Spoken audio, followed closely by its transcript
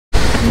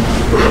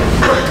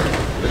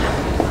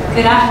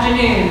Good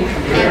afternoon.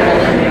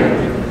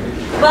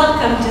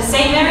 Welcome to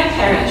St. Mary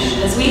Parish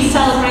as we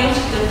celebrate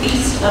the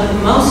feast of the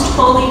most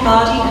holy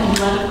body and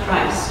blood of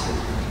Christ.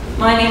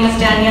 My name is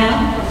Danielle,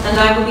 and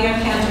I will be your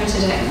cantor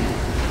today.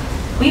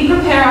 We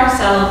prepare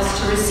ourselves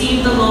to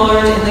receive the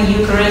Lord in the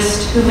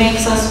Eucharist, who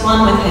makes us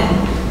one with him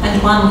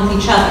and one with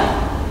each other.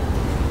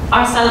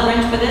 Our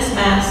celebrant for this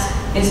Mass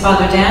is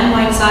Father Dan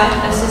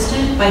Whiteside,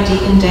 assisted by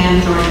Deacon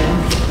Dan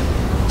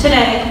Giorgio.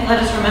 Today,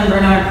 let us remember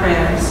in our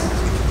prayers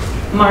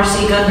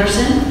Marcy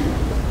Gunderson,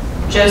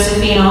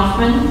 Josephine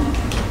Hoffman,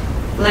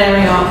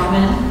 Larry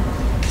Hoffman,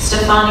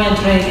 Stefania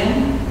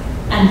Dragan,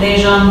 and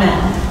Bejan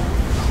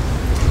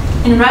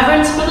Ben. In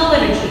reverence for the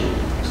liturgy,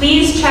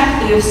 please check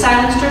that you have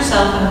silenced your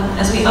cell phone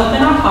as we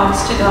open our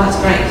hearts to God's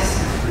grace.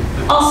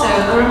 Also,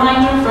 a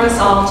reminder for us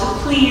all to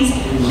please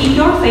keep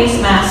your face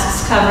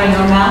masks covering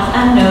your mouth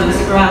and nose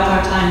throughout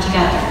our time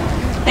together.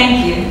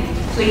 Thank you.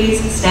 Please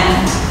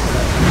stand.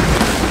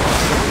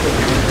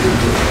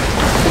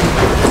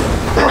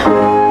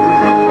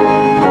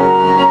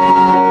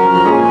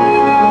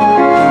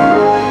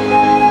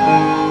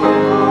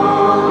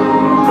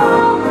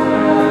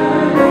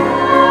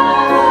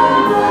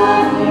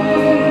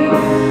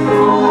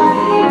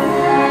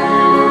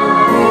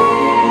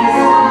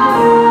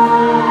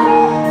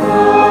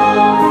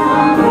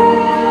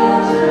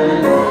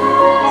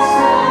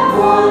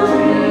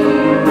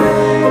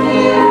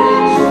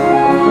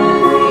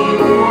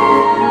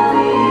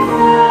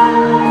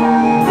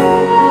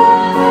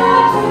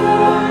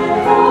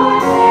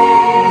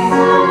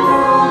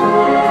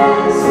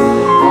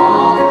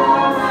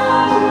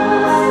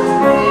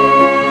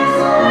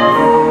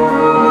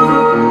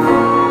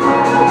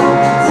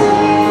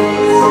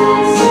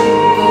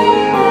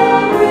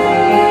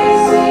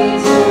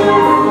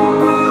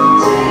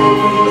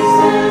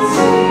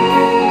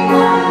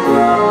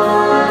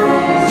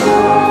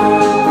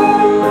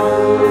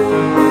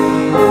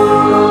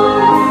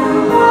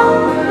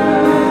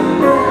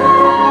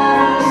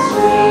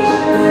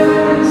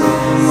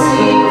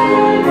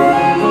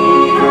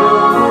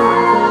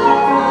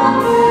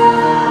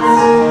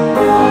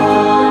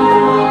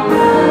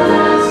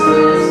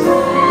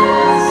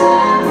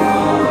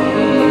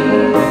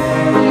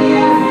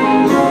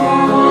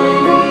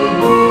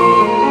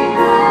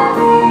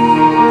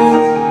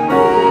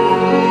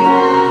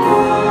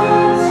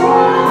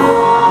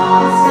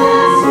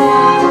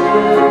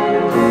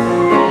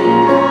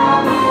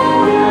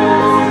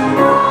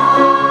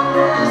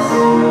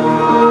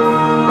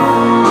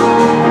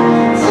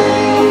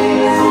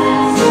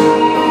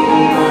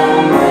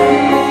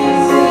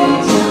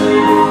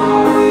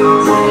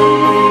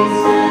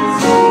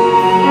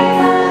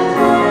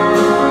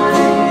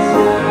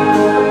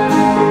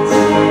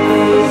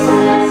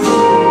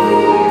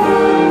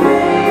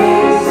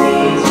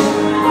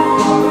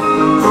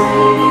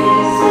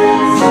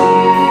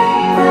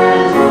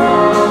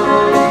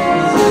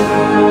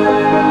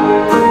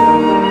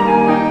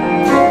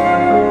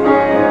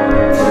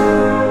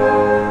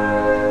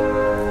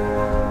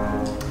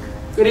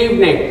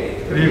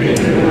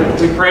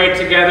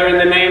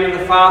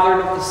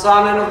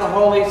 Son, and of the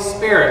Holy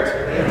Spirit.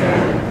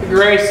 Amen. The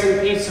grace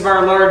and peace of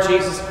our Lord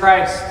Jesus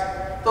Christ,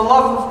 the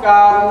love of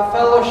God, and the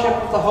fellowship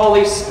of the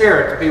Holy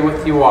Spirit be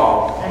with you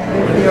all.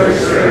 And with your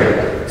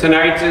spirit.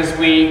 Tonight, as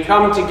we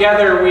come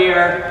together, we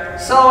are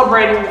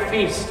celebrating the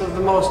feast of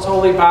the most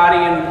holy body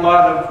and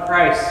blood of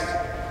Christ.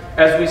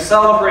 As we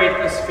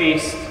celebrate this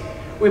feast,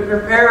 we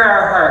prepare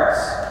our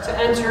hearts to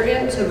enter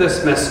into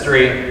this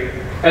mystery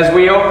as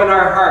we open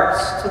our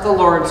hearts to the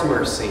Lord's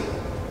mercy.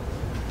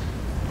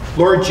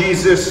 Lord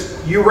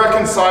Jesus, you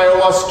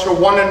reconcile us to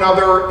one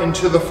another and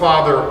to the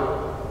Father.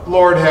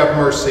 Lord, have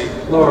mercy.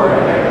 Lord,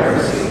 have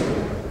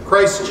mercy.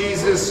 Christ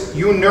Jesus,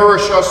 you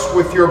nourish us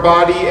with your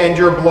body and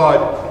your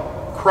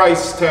blood.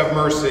 Christ, have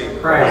mercy.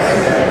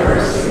 Christ, have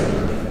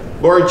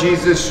mercy. Lord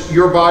Jesus,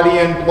 your body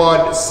and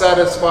blood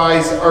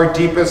satisfies our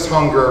deepest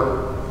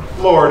hunger.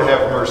 Lord,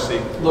 have mercy.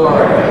 Lord,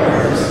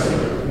 have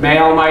mercy. May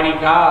Almighty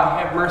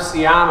God have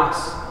mercy on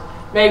us.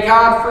 May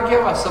God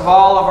forgive us of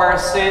all of our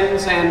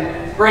sins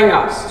and bring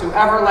us to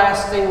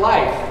everlasting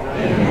life.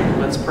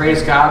 Amen. Let's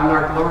praise God in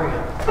our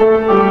Gloria.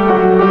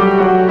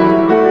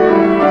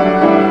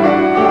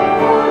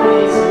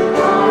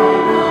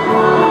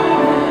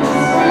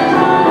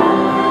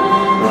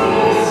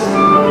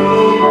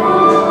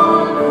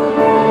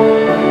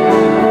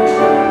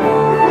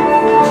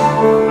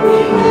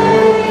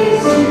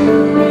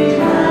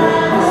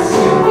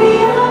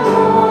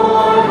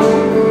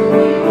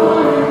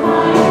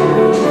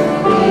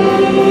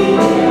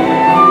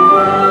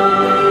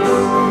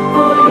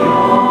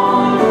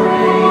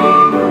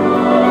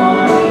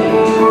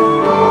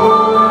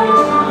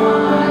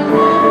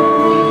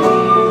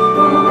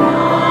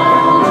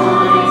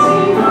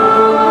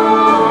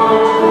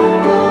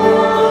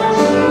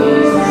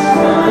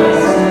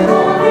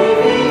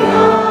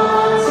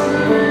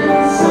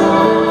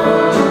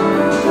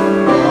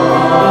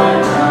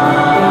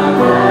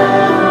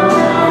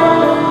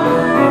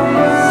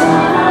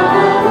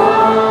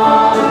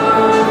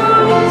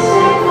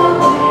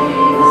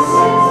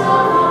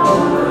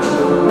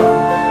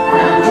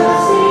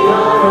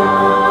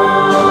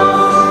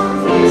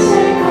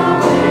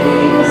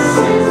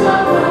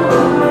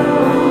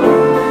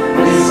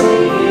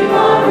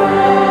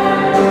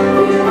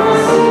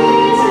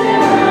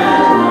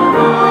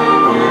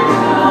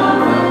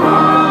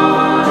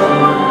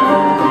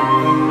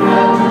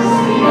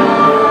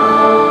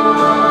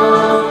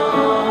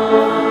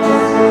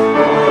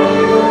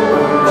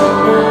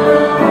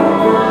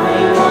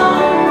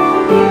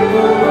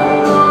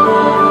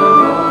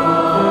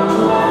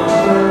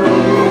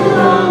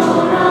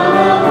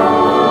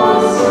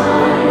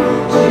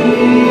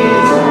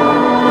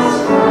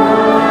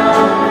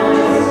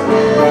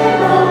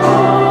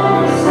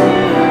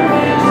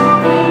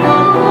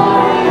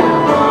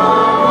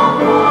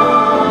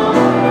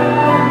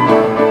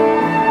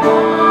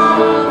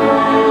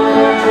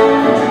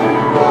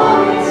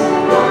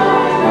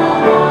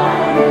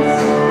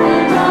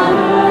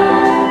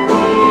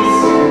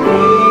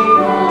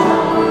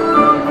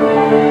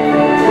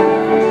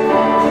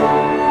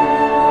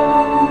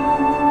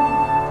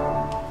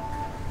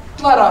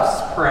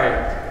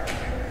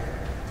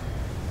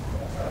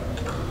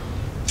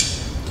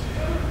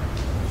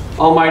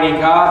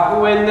 Almighty God,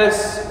 who in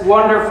this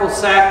wonderful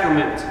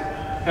sacrament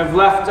have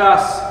left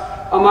us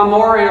a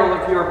memorial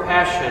of your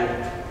passion,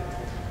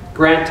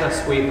 grant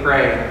us, we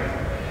pray,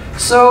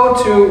 so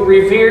to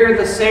revere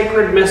the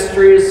sacred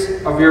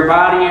mysteries of your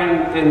body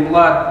and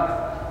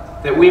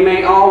blood, that we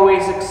may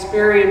always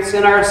experience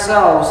in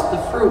ourselves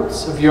the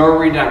fruits of your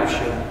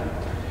redemption.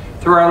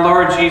 Through our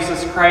Lord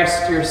Jesus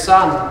Christ, your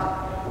Son,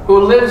 who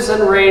lives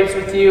and reigns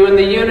with you in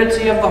the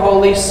unity of the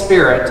Holy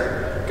Spirit,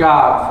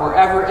 God,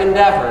 forever and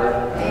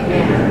ever.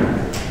 Amen.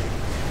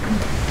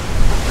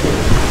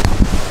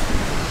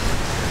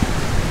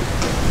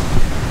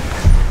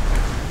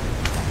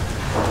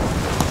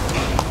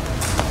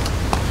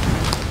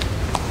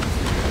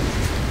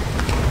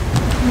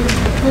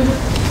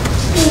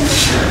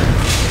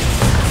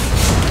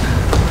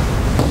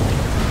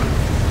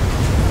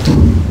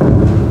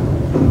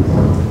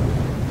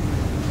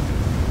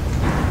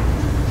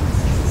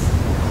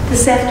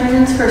 This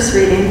afternoon's first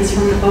reading is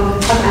from the book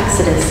of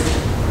Exodus.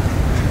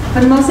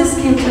 When Moses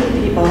came to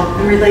the people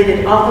and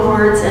related all the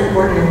words and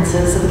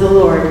ordinances of the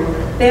Lord,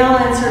 they all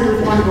answered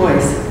with one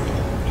voice,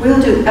 "We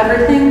will do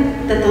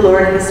everything that the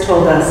Lord has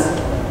told us."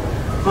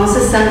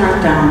 Moses then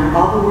wrote down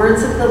all the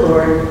words of the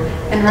Lord,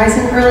 and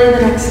rising early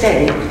the next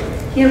day,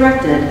 he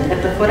erected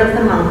at the foot of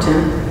the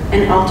mountain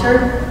an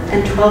altar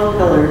and 12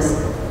 pillars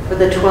for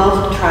the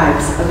 12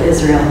 tribes of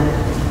Israel.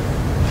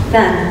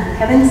 Then,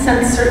 having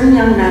sent certain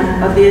young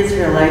men of the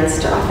Israelites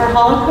to offer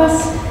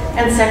holocausts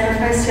and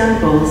sacrifice young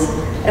bulls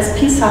as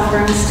peace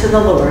offerings to the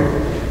Lord,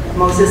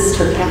 Moses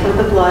took half of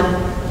the blood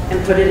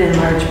and put it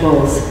in large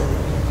bowls.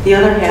 The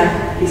other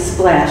half he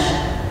splashed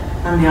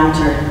on the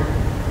altar.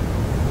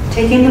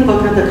 Taking the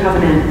book of the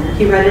covenant,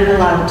 he read it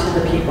aloud to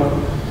the people,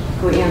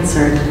 who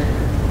answered,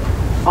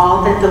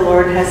 "All that the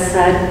Lord has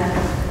said,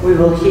 we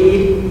will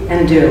heed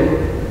and do."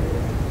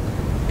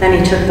 Then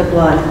he took the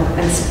blood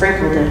and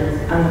sprinkled it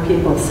on the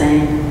people,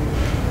 saying,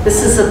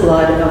 "This is the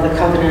blood of the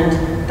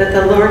covenant that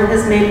the Lord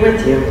has made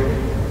with you,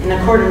 in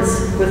accordance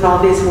with all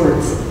these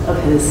words of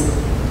his."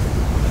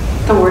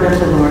 The word of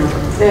the Lord.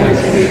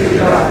 Thanks be to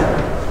God.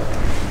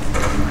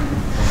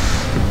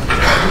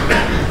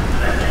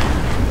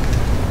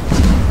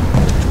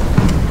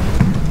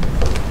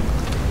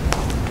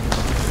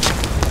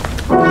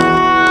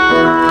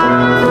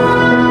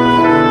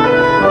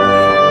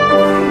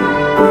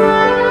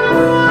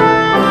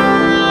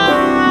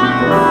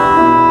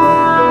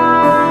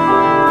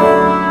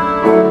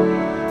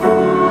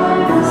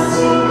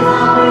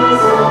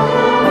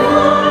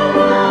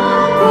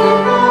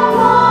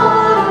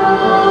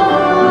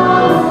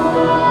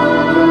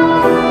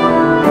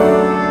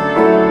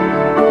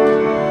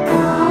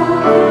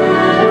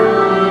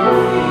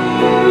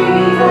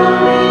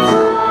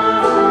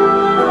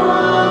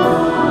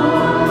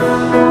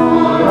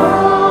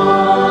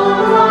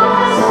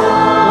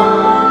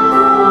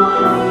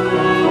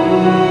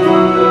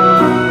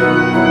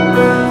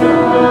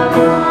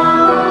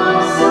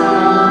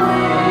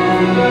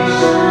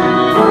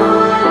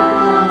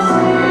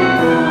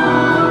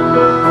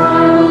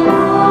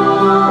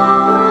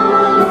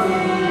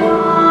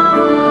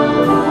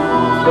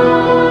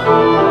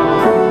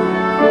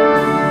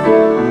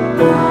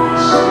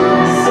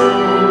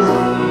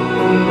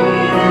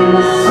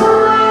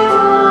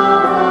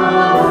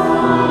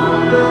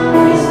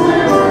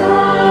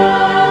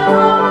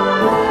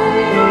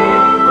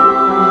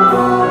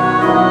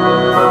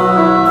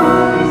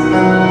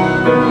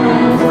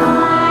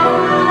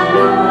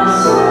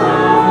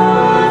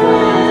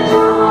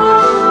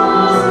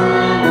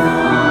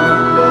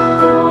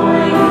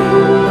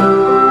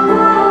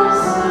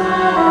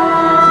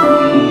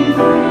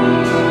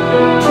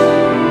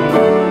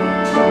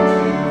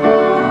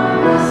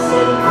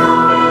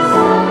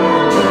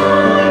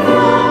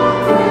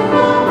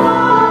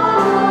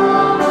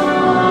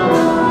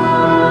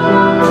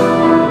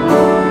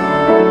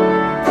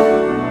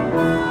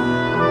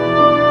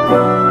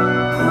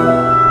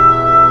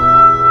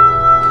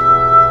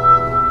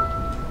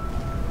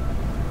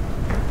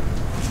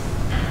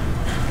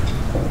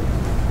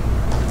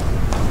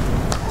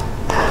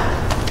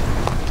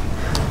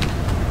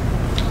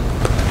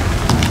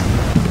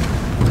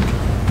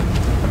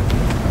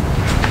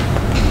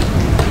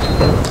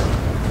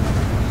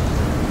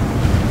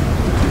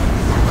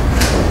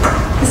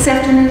 This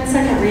afternoon's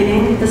second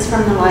reading is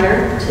from the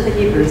letter to the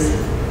Hebrews.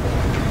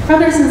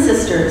 Brothers and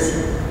sisters,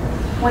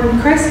 when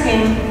Christ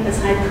came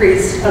as high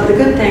priest of the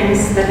good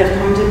things that have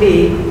come to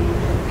be,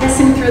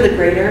 passing through the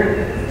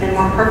greater and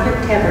more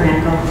perfect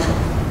tabernacle,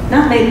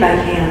 not made by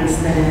hands,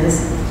 that is,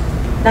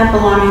 not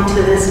belonging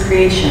to this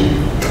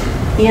creation,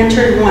 he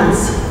entered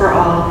once for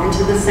all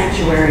into the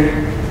sanctuary,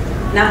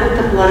 not with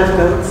the blood of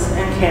goats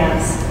and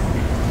calves,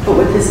 but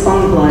with his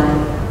own blood,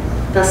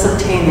 thus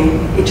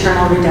obtaining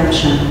eternal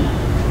redemption.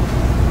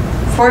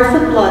 For if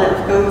the blood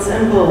of goats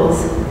and bulls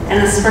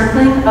and the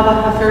sprinkling of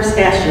a heifer's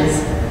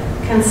ashes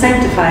can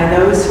sanctify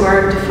those who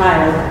are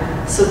defiled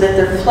so that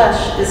their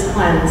flesh is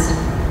cleansed,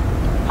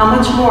 how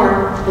much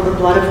more will the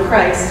blood of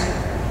Christ,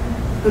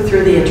 who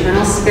through the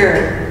eternal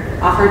Spirit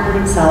offered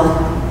himself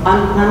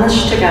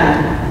unblemished to God,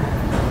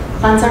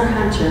 cleanse our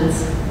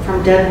conscience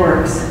from dead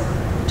works,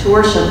 to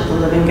worship the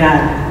living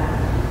God.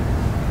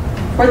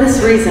 For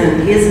this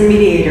reason, he is the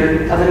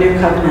mediator of a new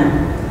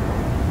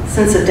covenant,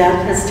 since a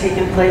death has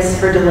taken place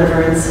for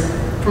deliverance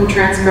from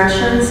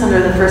transgressions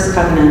under the first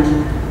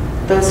covenant.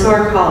 Those who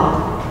are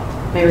called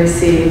may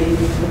receive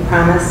the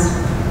promised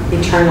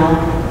eternal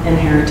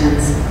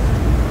inheritance.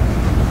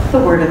 The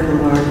word of the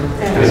Lord.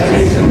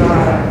 Thanks be to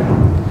God.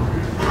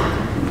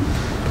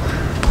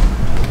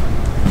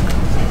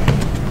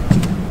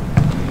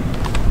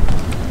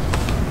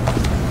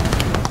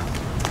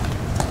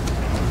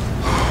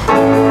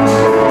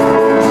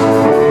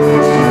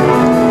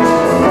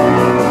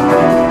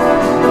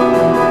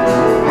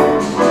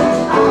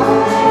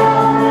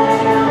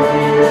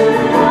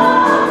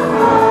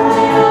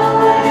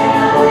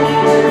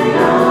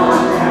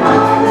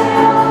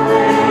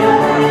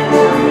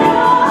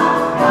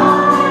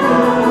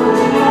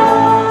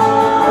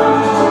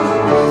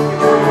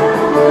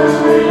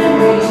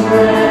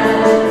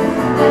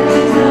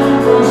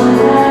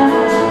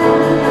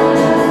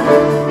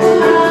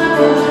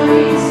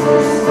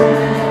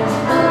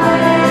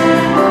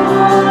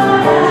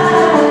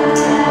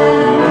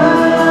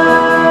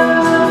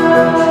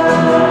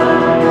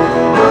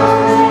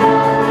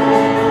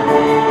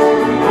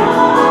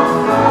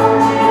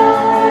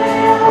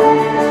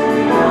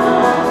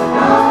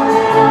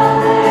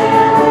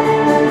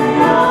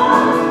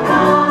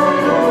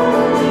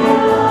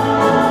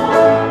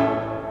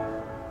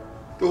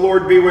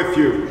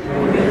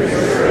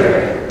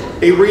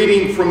 A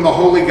reading from the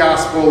Holy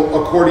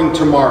Gospel according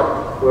to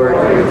Mark.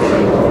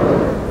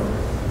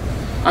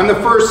 On the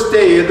first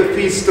day of the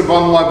Feast of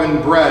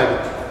Unleavened Bread,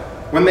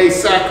 when they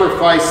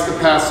sacrificed the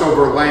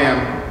Passover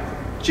lamb,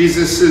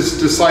 Jesus'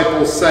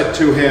 disciples said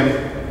to him,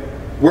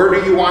 "Where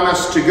do you want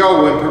us to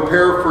go and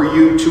prepare for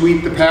you to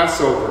eat the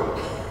Passover?"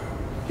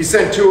 He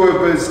sent two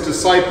of his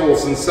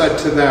disciples and said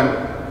to them,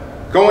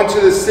 "Go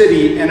into the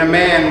city, and a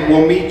man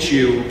will meet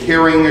you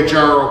carrying a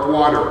jar of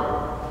water.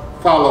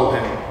 Follow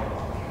him.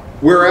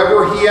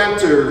 Wherever he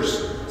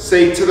enters,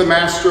 say to the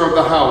master of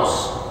the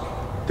house,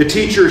 'The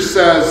teacher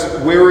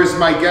says, where is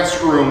my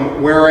guest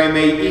room where I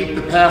may eat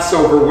the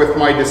Passover with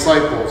my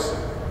disciples?'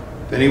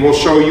 Then he will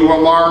show you a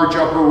large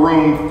upper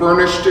room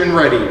furnished and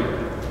ready.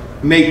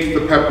 Make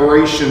the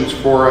preparations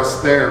for us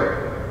there."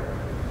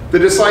 The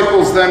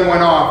disciples then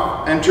went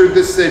off, entered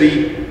the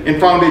city, and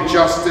found it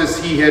just as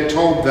he had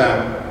told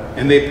them,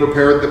 and they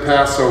prepared the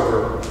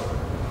Passover.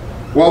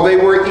 While they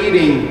were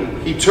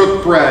eating, he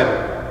took bread,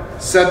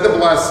 said the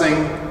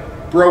blessing,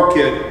 broke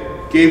it,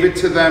 gave it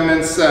to them,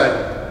 and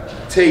said,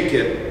 "Take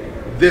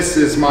it, this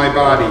is my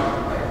body."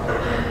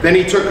 Then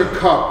he took a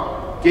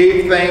cup,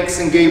 gave thanks,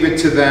 and gave it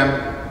to them,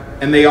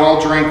 and they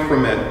all drank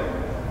from it.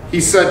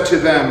 He said to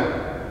them,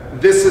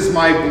 "This is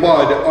my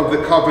blood of the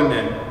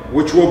covenant,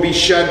 which will be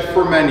shed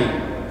for many.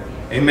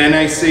 Amen,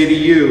 I say to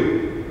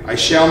you, I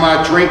shall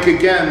not drink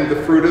again the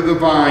fruit of the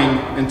vine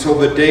until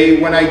the day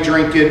when I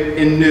drink it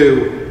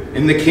anew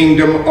in the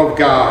kingdom of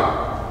God."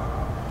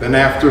 Then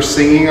after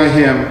singing a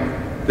hymn,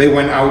 they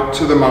went out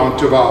to the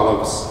Mount of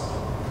Olives.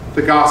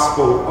 The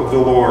Gospel of the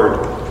Lord.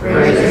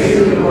 Praise to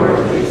you, Lord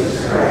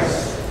Jesus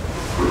Christ.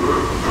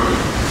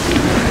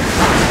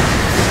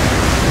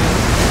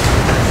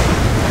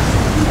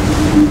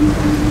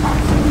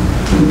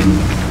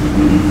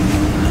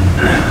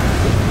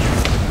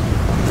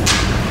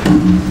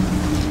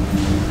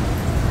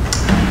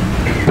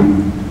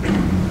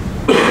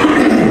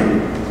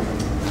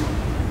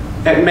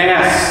 At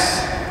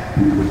Mass,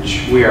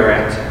 which we are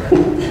at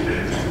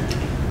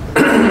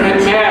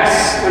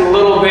Mass, in a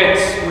little bit,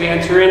 we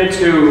enter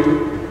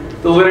into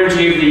the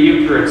liturgy of the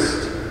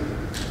Eucharist.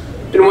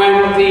 And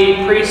when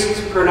the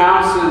priest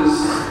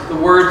pronounces the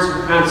words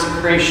of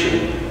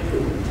consecration,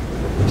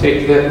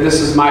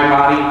 this is my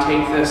body,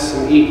 take this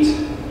and eat.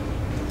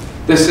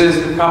 This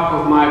is the cup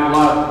of my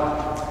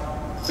blood,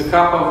 the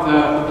cup of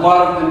the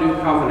blood of the new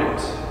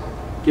covenant,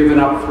 given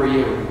up for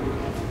you.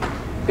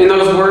 In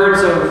those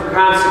words of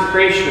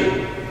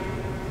consecration,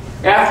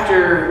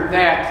 after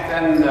that,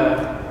 then the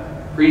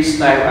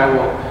priest, I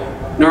will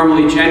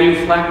normally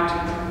genuflect,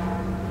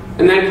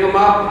 and then come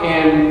up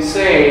and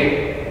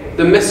say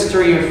the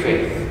mystery of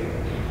faith.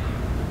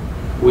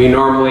 We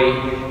normally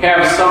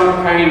have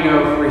some kind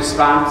of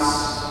response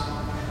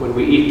when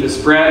we eat this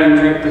bread and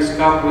drink this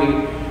cup.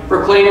 We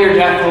proclaim your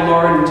death, O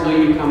Lord, until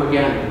you come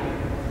again.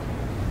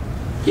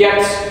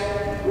 Yet,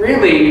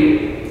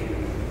 really,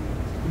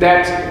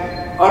 that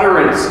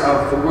utterance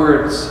of the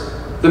words,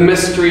 the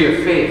mystery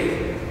of faith,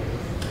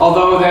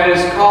 although that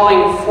is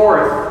calling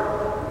forth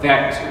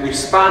that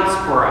response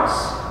for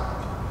us,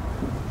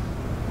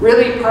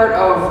 really part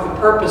of the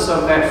purpose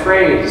of that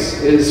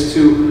phrase is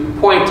to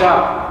point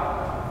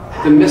up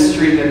the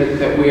mystery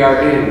that we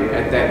are in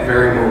at that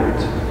very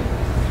moment.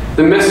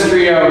 The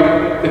mystery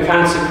of the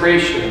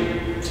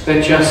consecration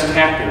that just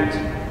happened.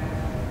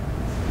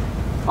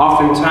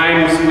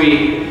 Oftentimes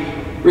we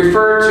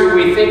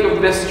think of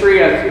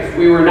mystery as if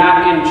we were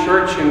not in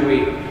church and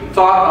we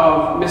thought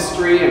of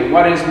mystery and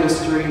what is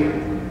mystery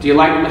and do you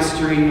like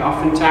mystery?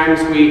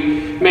 Oftentimes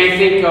we may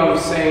think of,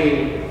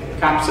 say,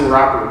 cops and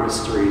robber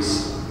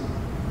mysteries.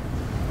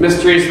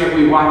 Mysteries that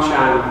we watch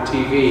on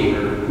TV,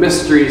 or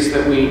mysteries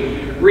that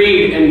we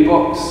read in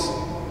books.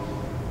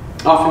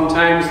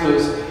 Oftentimes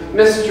those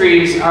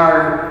mysteries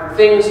are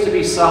things to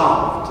be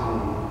solved,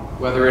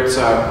 whether it's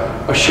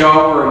a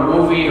show or a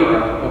movie or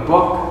a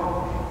book.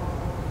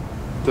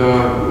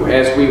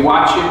 As we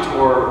watch it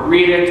or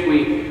read it,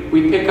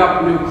 we pick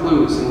up new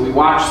clues, and we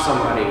watch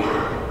somebody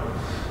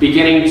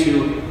beginning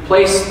to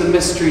place the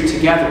mystery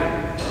together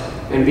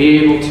and be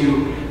able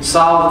to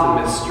solve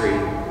the mystery.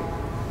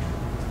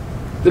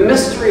 The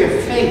mystery of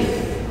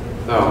faith,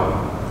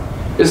 though,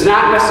 is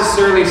not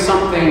necessarily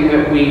something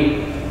that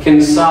we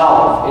can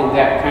solve in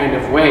that kind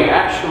of way.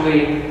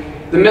 Actually,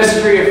 the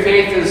mystery of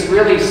faith is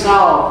really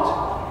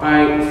solved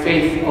by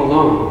faith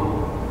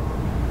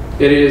alone.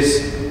 It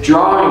is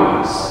drawing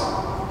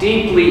us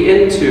deeply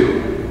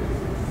into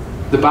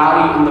the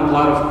body and the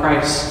blood of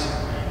Christ,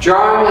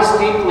 drawing us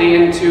deeply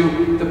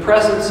into the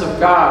presence of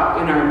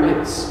God in our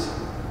midst.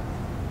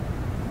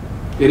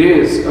 It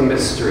is a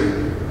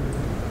mystery.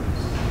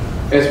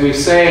 As we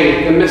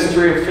say, the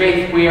mystery of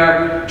faith, we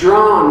are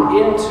drawn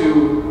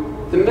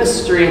into the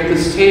mystery at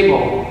this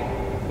table,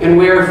 and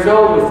we are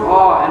filled with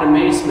awe and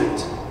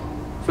amazement,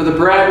 for the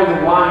bread and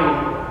the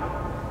wine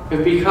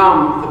have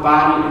become the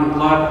body and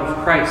blood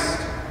of Christ.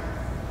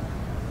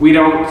 We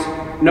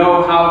don't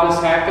know how this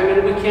happened,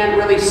 and we can't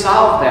really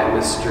solve that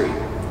mystery.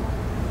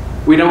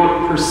 We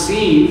don't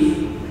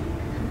perceive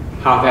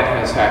how that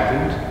has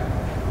happened.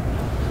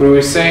 When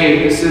we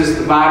say this is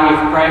the body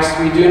of Christ,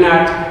 we do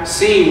not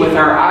see with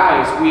our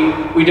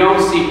eyes. We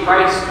don't see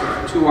Christ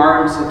with 2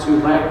 arms and 2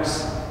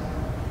 legs.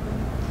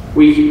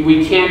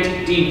 We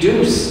can't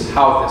deduce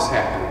how this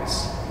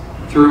happens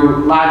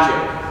through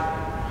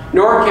logic,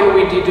 nor can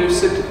we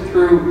deduce it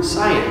through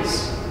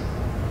science.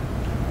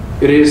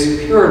 It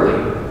is purely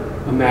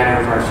a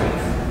matter of our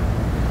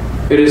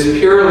faith. It is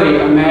purely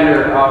a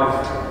matter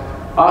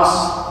of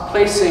us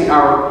placing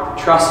our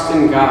trust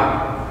in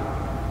God.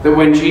 That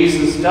when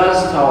Jesus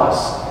does tell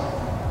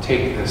us,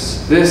 take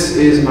this, this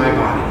is my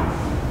body.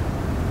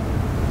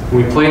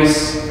 We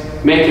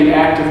make an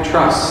act of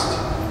trust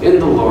in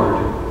the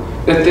Lord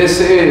that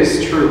this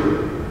is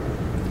true.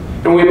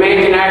 And we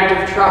make an act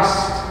of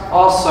trust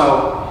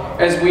also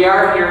as we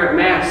are here at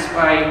Mass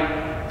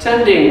by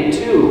tending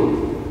to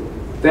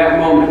that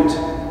moment,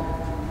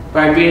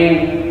 by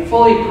being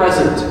fully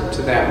present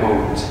to that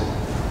moment,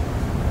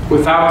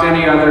 without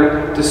any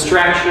other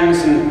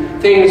distractions and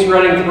things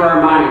running through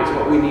our minds,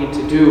 what we need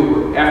to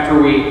do after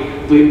we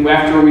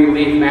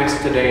leave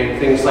Mass today and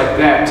things like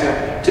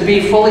that, to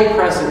be fully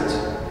present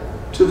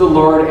to the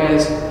Lord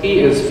as He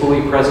is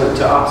fully present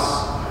to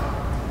us.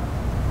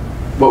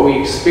 What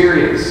we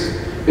experience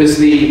is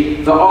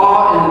the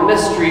awe and the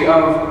mystery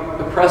of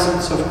the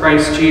presence of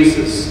Christ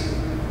Jesus.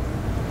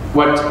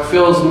 What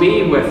fills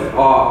me with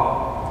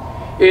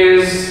awe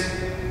is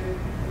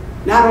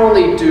not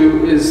only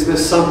is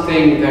this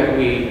something that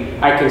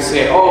I can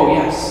say, oh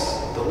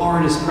yes, the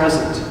Lord is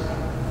present,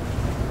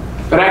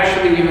 but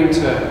actually even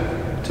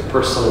to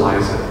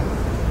personalize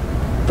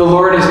it. The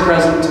Lord is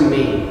present to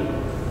me.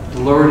 The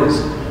Lord is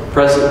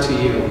present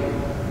to you.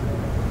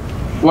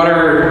 What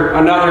are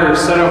another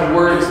set of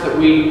words that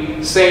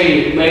we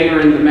say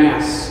later in the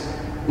Mass?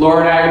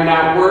 Lord, I am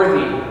not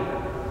worthy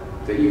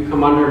that you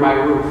come under my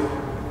roof,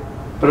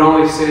 but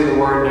only say the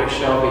word and I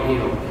shall be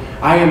healed.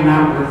 I am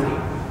not worthy.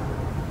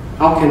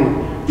 How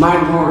can my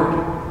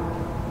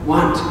Lord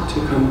want to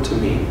come to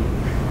me?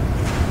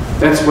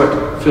 That's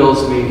what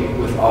fills me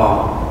with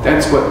awe.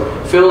 That's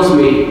what fills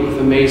me with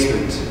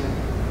amazement.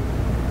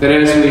 That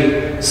as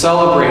we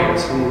celebrate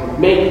and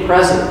make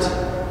present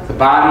the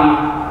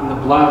body and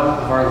the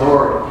blood of our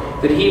Lord,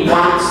 that He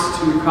wants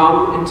to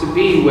come and to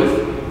be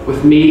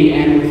with me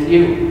and with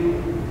you.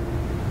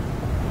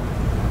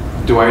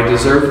 Do I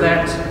deserve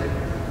that?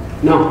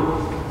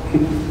 No,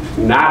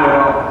 not at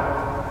all.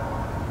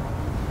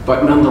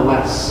 But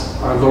nonetheless,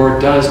 our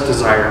Lord does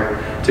desire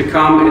to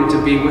come and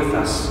to be with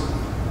us.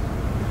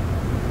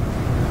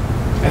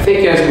 I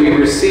think as we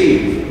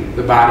receive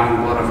the body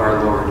and blood of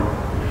our Lord,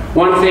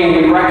 one thing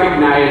we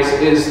recognize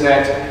is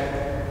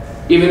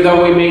that even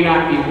though we may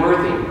not be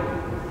worthy,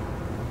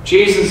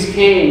 Jesus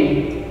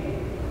came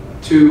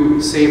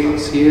to save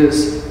us. He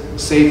is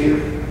Savior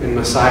and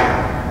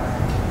Messiah.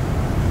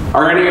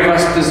 Are any of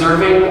us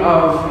deserving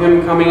of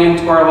Him coming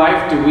into our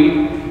life? Do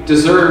we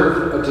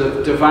deserve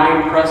a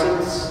divine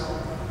presence?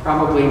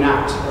 Probably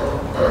not.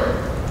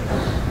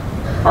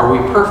 Are we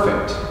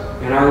perfect?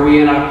 And are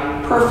we in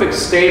a perfect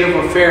state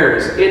of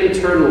affairs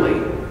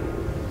internally?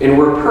 And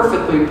we're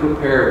perfectly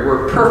prepared,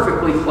 we're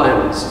perfectly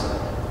cleansed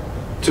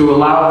to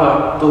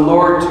allow the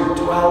Lord to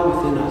dwell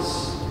within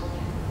us?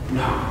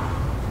 No.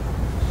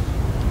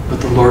 But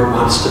the Lord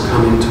wants to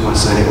come into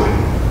us anyway.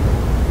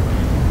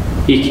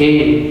 He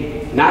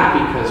came not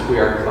because we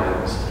are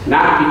cleansed,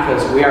 not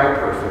because we are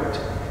perfect.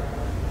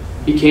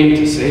 He came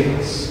to save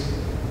us.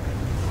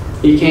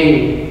 He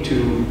came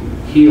to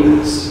heal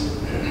us,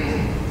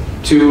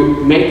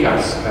 to make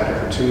us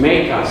better, to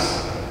make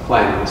us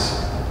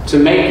cleansed, to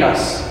make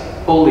us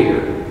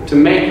holier, to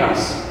make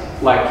us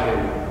like him.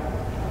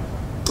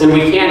 And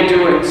we can't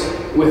do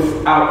it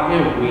without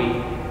him.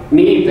 We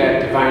need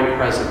that divine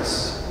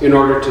presence in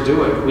order to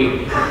do it.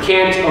 We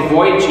can't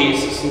avoid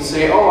Jesus and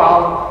say, oh,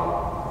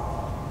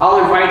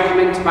 I'll invite him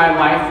into my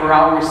life, or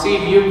I'll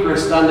receive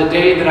Eucharist on the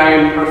day that I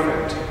am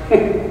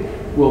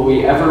perfect. Will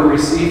we ever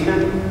receive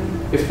him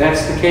if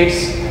that's the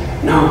case?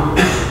 No.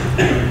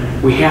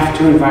 We have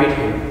to invite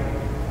him,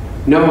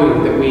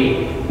 knowing that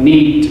we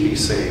need to be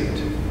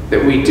saved,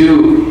 that we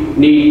do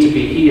need to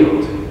be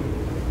healed.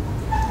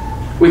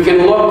 We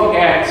can look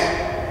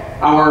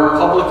at our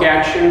public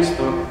actions,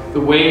 the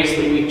ways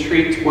that we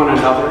treat one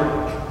another,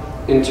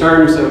 in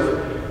terms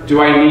of,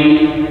 do I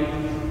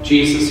need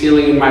Jesus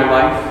healing in my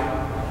life?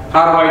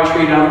 How do I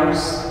treat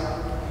others?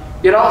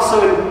 Yet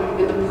also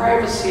in the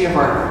privacy of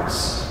our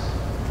hearts,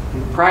 in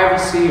the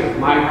privacy of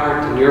my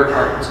heart and your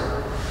heart,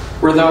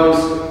 where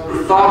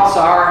those thoughts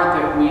are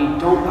that we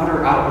don't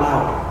utter out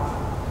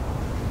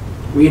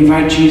loud. We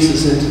invite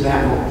Jesus into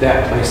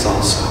that place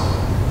also.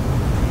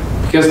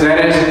 Because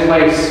that is a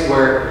place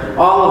where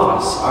all of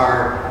us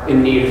are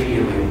in need of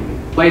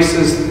healing.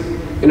 Places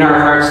in our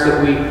hearts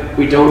that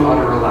we don't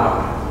utter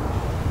aloud.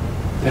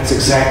 That's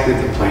exactly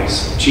the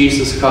place.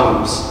 Jesus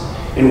comes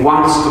and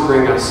wants to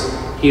bring us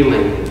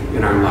healing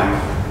in our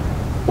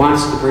life.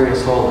 Wants to bring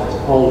us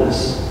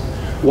wholeness.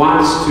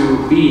 Wants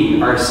to be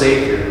our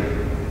Savior.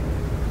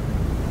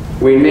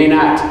 We may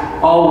not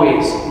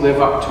always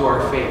live up to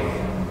our faith.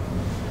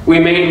 We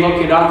may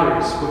look at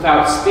others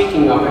without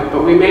speaking of it,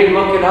 but we may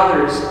look at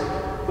others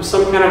with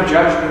some kind of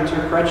judgment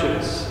or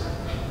prejudice.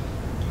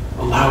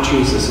 Allow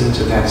Jesus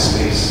into that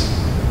space.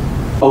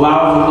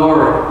 Allow the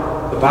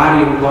Lord, the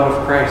body and blood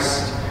of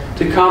Christ,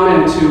 to come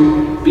and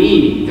to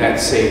be that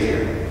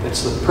Savior.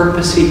 That's the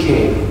purpose he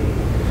came.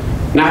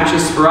 Not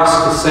just for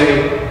us to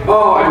say,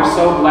 oh, I'm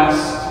so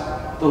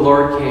blessed the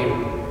Lord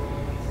came.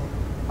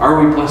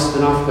 Are we blessed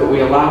enough that we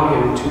allow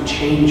him to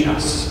change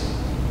us?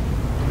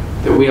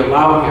 That we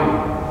allow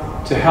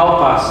him to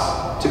help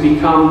us to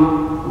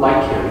become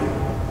like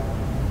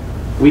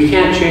him? We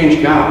can't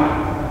change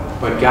God,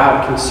 but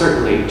God can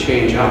certainly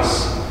change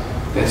us.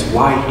 That's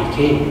why he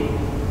came.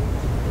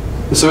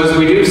 And so as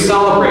we do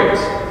celebrate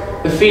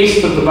the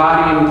feast of the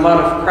body and blood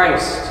of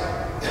Christ,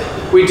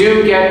 we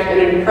do get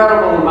an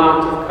incredible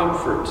amount of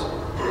comfort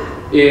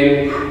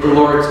in the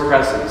Lord's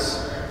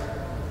presence.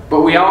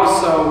 But we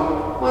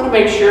also want to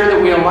make sure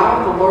that we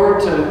allow the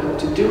Lord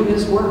to do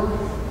his work.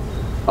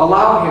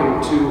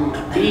 Allow him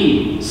to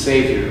be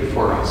Savior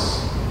for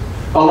us.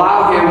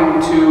 Allow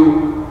him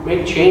to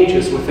make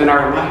changes within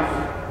our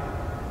life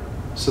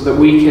so that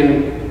we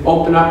can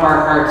open up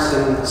our hearts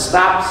and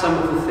stop some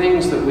of the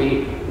things that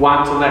we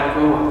want to let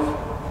go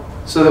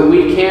of, so that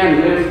we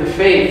can live the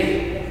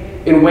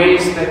faith in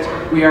ways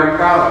that we are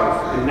proud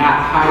of and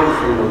not hide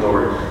from the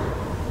Lord.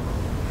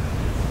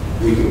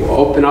 We will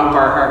open up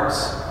our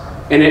hearts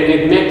and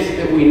admit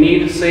that we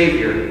need a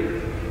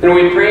Savior. And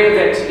we pray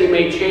that he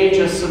may change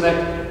us so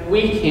that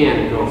we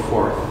can go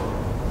forth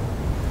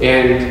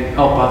and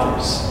help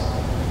others,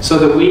 so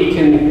that we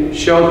can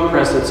show the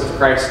presence of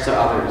Christ to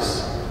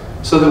others,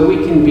 so that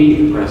we can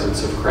be the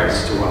presence of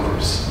Christ to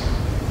others.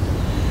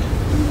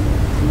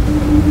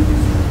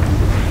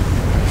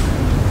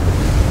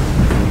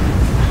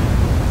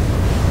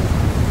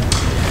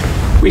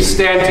 We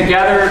stand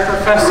together and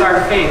profess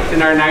our faith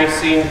in our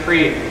Nicene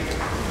Creed.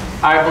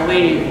 I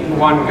believe in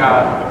one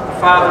God, the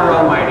Father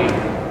Almighty,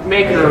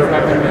 maker of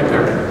heaven and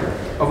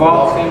earth, of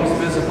all things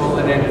visible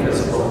and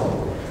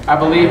invisible. I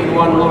believe in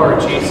one Lord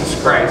Jesus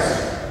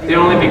Christ, the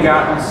only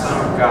begotten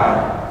Son of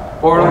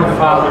God, born of the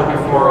Father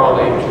before all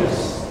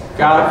ages,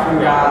 God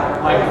from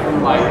God, light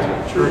from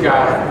light, true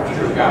God from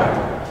true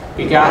God,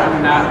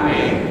 begotten, not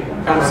made,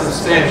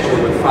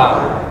 consubstantial with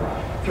Father.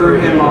 Through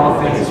him all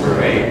things were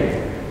made.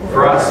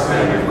 For us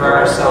men and for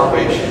our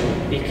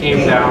salvation, he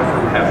came down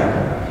from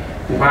heaven.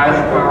 And by the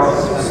power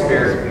of the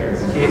Spirit,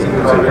 he was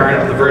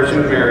incarnate of the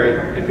Virgin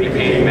Mary and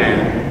became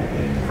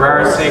man. For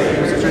our sake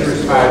he was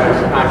crucified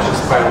under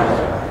Pontius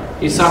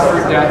Pilate. He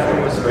suffered death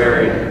and was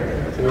buried,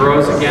 and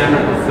rose again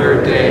on the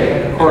third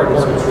day in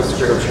accordance with the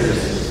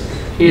Scriptures.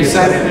 He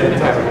ascended into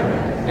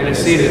heaven and is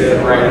seated at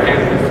the right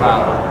hand of the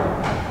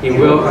Father. He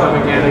will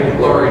come again in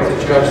glory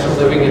to judge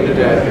the living and the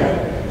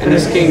dead, and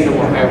his kingdom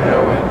will have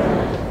no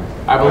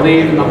end. I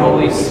believe in the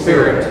Holy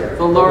Spirit,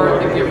 the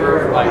Lord, the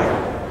giver of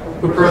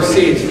life, who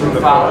proceeds from the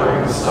Father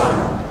and the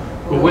Son,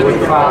 who with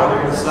the Father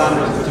and the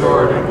Son is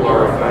adored and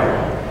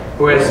glorified,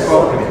 who has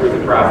spoken through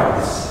the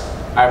prophets.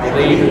 I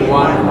believe in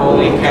one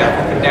holy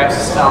Catholic and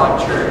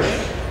Apostolic Church.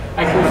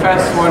 I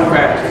confess one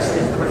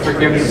baptism for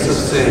forgiveness of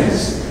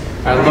sins.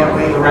 I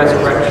look for the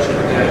resurrection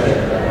of the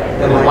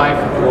dead and the life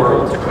of the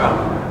world to come.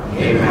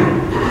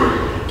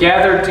 Amen.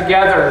 Gathered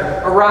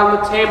together around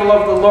the table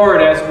of the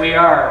Lord as we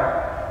are,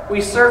 we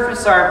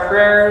surface our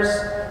prayers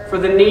for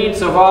the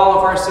needs of all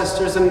of our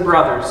sisters and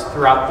brothers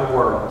throughout the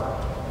world.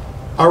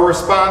 Our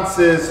response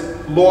is,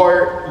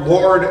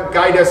 Lord,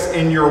 guide us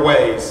in your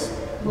ways.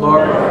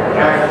 Lord,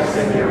 guide us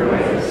in your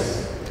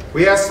ways.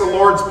 We ask the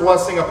Lord's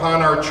blessing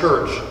upon our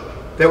church,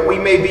 that we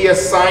may be a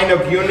sign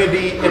of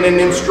unity and an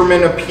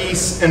instrument of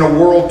peace in a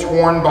world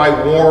torn by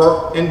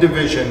war and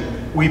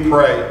division, we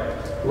pray.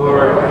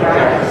 Lord,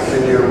 guide us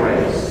in your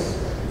ways.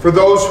 For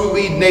those who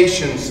lead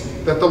nations,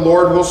 that the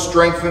Lord will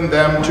strengthen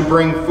them to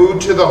bring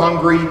food to the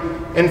hungry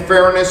and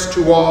fairness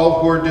to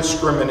all who are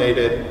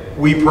discriminated,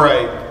 we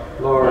pray.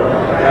 Lord,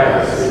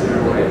 guide us in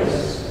your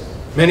ways.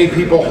 Many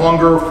people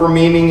hunger for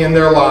meaning in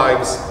their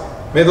lives.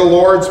 May the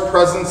Lord's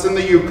presence in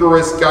the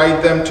Eucharist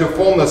guide them to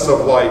fullness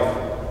of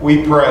life,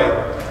 we pray.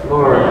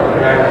 Lord,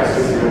 guide us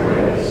in your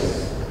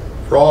ways.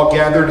 For all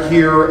gathered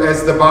here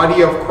as the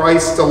body of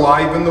Christ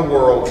alive in the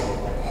world,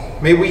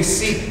 may we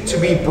seek to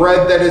be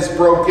bread that is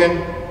broken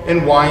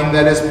and wine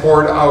that is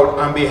poured out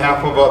on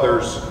behalf of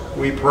others,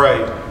 we pray.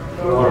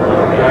 Lord,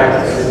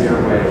 guide us in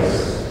your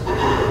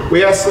ways.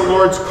 We ask the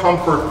Lord's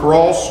comfort for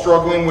all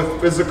struggling with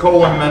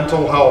physical and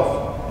mental health,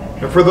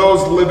 and for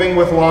those living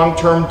with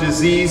long-term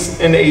disease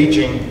and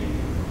aging.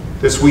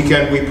 This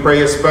weekend we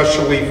pray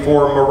especially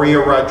for Maria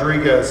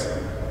Rodriguez.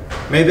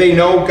 May they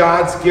know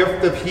God's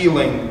gift of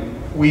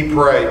healing, we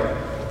pray.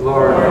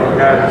 Lord,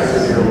 guide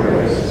us in your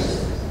ways.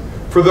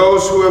 For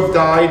those who have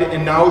died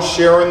and now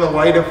share in the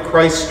light of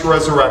Christ's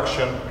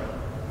resurrection,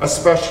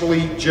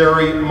 especially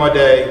Jerry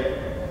Madej,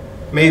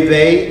 may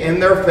they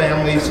and their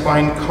families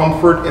find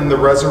comfort in the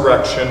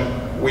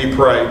resurrection, we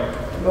pray.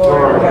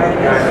 Lord,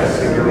 guide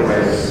us in your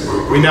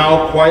ways. We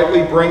now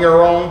quietly bring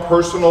our own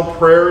personal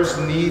prayers,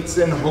 needs,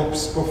 and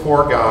hopes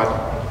before God.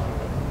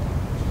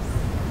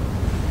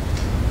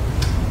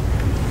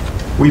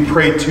 We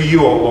pray to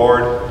you, O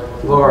Lord.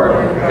 Lord,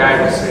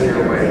 guide us in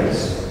your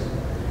ways.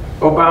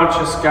 O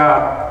bounteous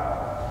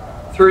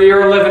God, through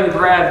your living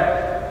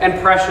bread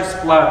and precious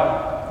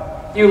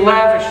blood, you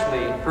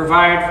lavishly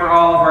provide for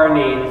all of our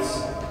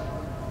needs.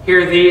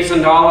 Hear these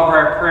and all of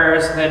our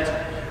prayers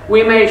that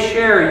we may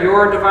share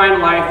your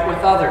divine life with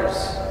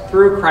others,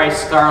 through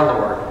Christ our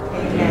Lord.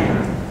 Amen.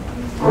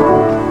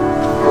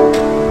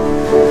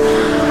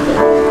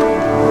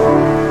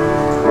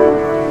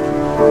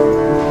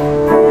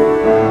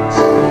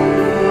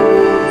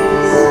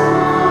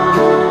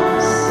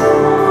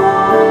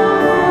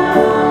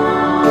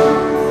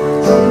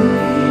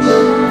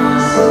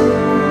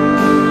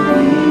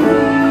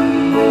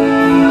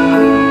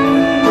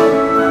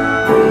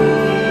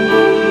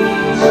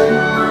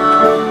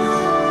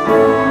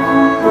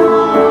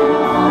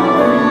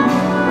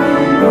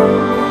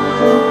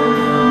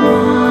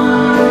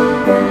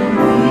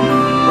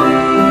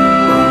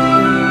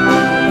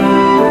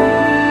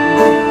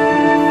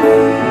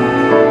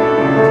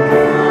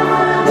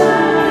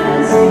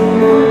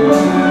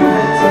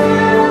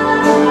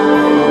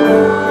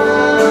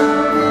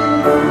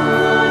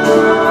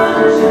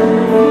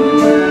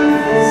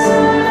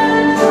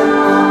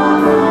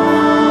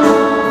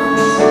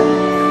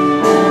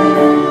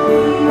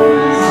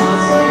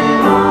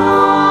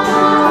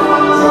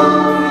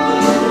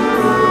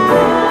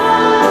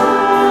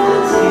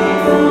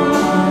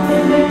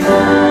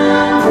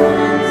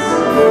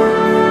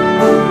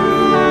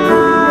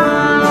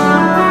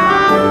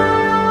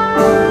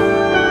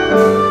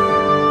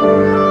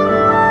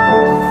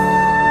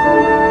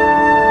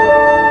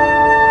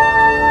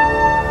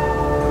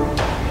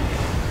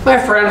 My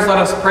friends, let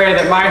us pray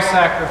that my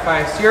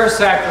sacrifice, your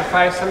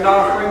sacrifice, and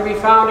offering be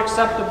found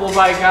acceptable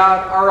by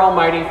God, our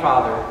Almighty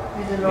Father.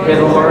 May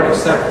the Lord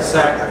accept the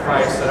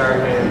sacrifice at our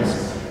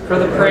hands, for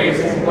the praise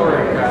and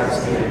glory of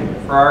God's name,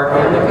 for our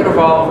good and the good of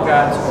all of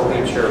God's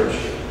holy church.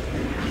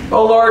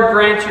 O Lord,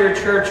 grant your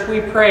church, we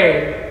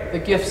pray, the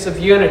gifts of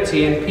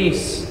unity and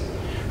peace,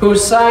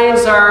 whose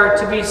signs are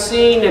to be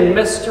seen in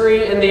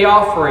mystery in the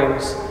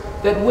offerings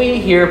that we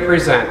here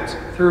present,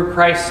 through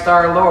Christ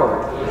our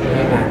Lord.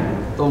 Amen.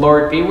 The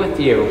Lord be with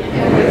you.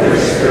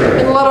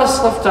 And let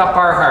us lift up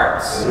our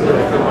hearts.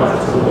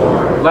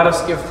 Let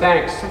us give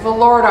thanks to the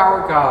Lord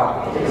our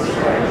God.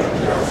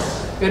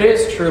 It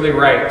is truly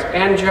right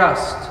and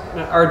just,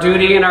 our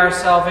duty and our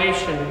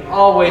salvation,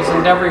 always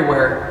and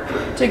everywhere,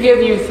 to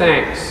give you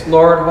thanks,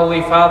 Lord,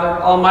 Holy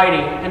Father,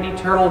 Almighty and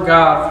eternal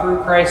God,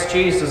 through Christ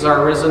Jesus,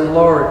 our risen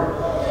Lord.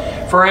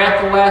 For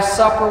at the Last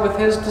Supper with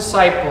his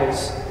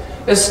disciples,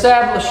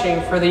 establishing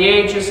for the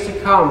ages to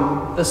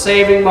come the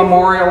saving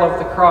memorial of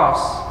the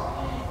cross,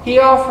 he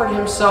offered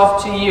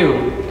himself to you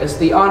as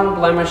the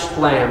unblemished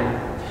Lamb,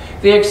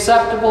 the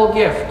acceptable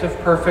gift of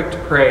perfect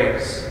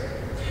praise.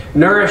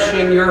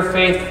 Nourishing your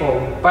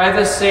faithful by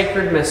this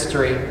sacred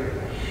mystery,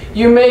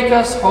 you make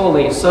us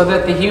holy so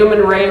that the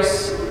human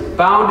race,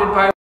 bounded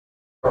by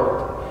the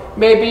world,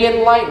 may be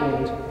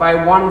enlightened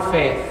by one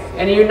faith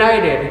and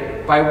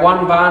united by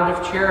one bond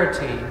of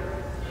charity.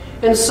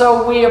 And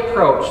so we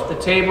approach the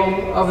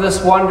table of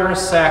this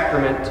wondrous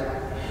sacrament,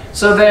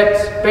 so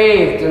that,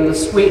 bathed in the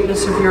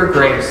sweetness of your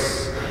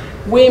grace,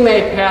 we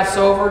may pass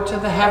over to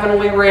the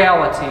heavenly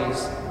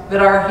realities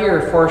that are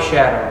here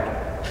foreshadowed.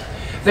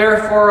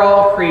 Therefore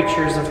all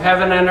creatures of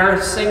heaven and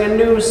earth sing a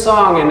new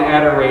song in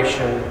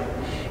adoration,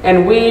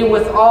 and we,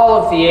 with all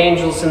of the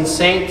angels and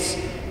saints,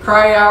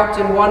 cry out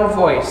in one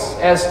voice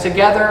as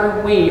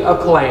together we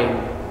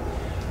acclaim.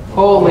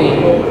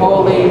 Holy,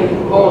 holy,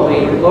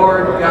 holy,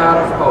 Lord God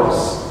of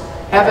hosts,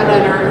 heaven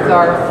and earth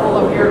are full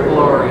of your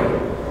glory.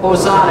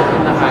 Hosanna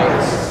in the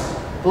highest.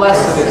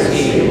 Blessed is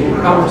he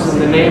who comes in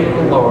the name of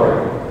the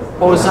Lord.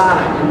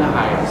 Hosanna in the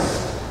highest.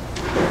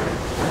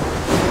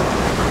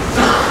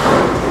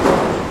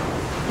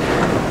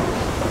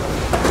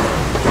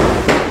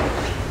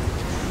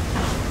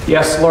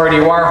 Yes, Lord,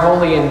 you are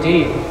holy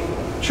indeed.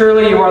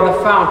 Truly you are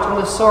the fount and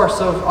the source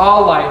of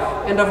all life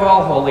and of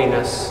all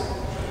holiness.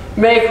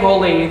 Make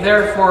holy,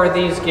 therefore,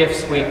 these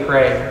gifts, we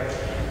pray,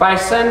 by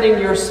sending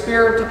your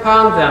Spirit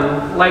upon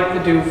them like the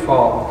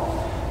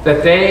dewfall,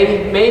 that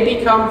they may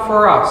become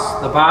for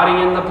us the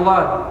body and the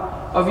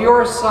blood of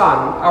your Son,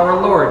 our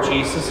Lord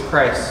Jesus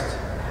Christ.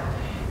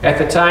 At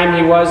the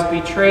time he was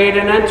betrayed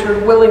and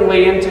entered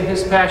willingly into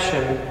his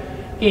passion,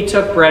 he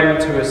took bread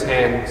into his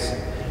hands.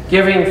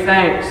 Giving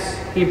thanks,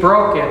 he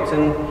broke it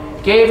and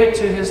gave it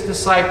to his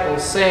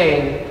disciples,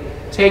 saying,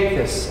 "Take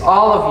this,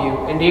 all of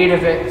you, and eat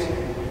of it.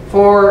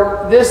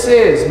 For this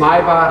is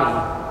my body,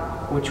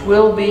 which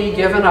will be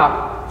given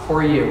up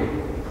for you."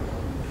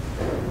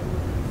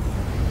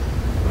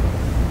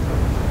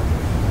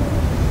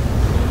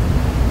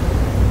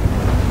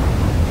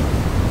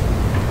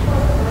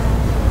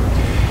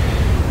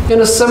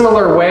 In a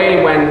similar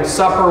way, when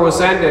supper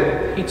was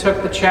ended, he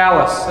took the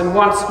chalice, and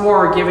once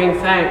more giving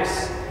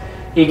thanks,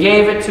 he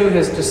gave it to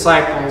his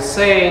disciples,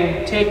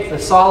 saying, "Take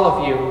this, all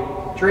of you,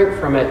 drink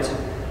from it.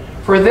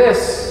 For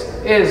this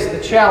is the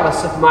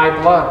chalice of my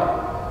blood,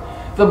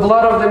 the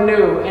blood of the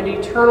new and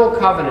eternal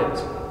covenant,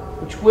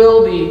 which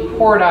will be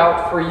poured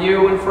out for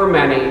you and for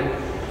many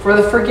for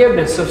the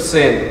forgiveness of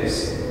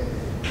sins.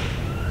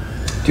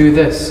 Do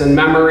this in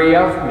memory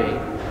of me."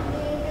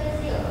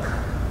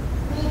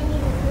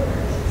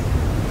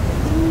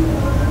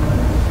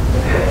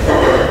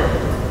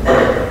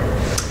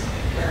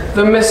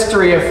 The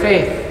mystery of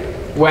faith.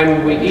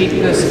 When we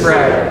eat this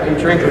bread and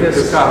drink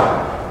this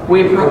cup,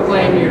 we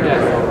proclaim your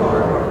death, O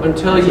Lord,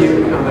 until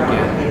you come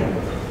again.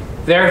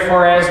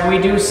 Therefore, as we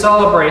do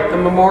celebrate the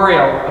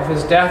memorial of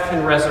his death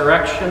and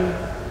resurrection,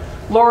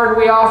 Lord,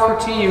 we offer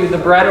to you the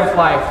bread of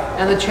life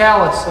and the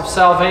chalice of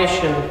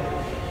salvation,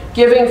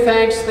 giving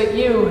thanks that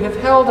you have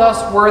held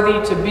us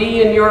worthy to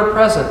be in your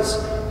presence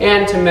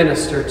and to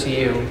minister to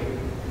you.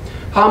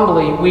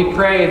 Humbly, we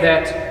pray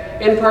that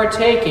in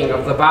partaking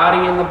of the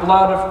body and the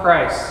blood of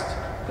Christ,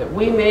 that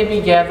we may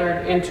be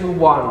gathered into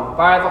one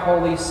by the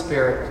Holy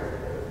Spirit.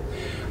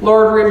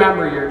 Lord,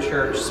 remember your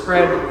church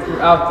spread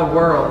throughout the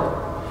world.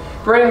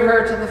 Bring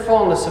her to the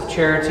fullness of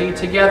charity,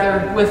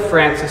 together with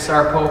Francis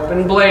our Pope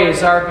and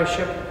Blaise our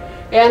Bishop,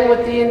 and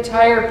with the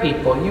entire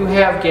people you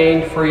have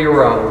gained for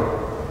your own.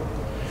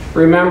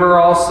 Remember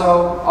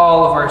also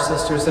all of our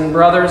sisters and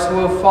brothers who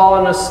have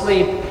fallen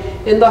asleep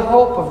in the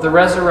hope of the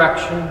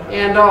resurrection,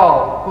 and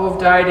all who have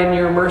died in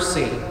your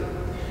mercy.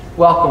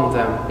 Welcome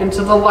them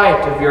into the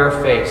light of your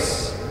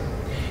face.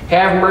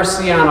 Have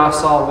mercy on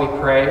us all, we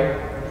pray,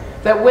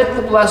 that with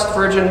the Blessed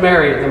Virgin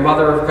Mary, the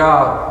Mother of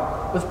God,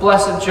 with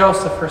blessed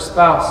Joseph, her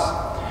spouse,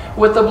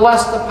 with the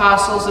blessed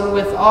apostles, and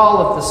with all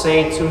of the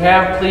saints who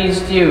have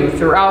pleased you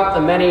throughout the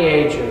many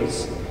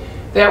ages,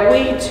 that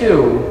we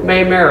too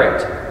may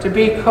merit to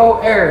be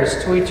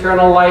co-heirs to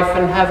eternal life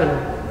in heaven,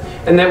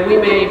 and that we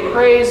may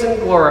praise and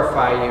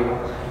glorify you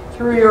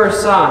through your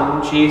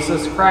Son,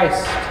 Jesus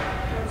Christ.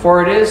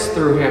 For it is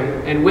through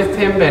him, and with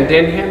him, and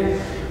in him,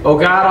 O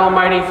God,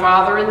 Almighty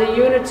Father, in the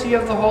unity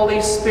of the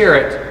Holy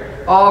Spirit,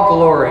 all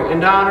glory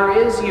and honor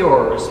is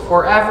yours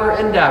forever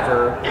and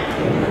ever.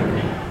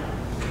 Amen.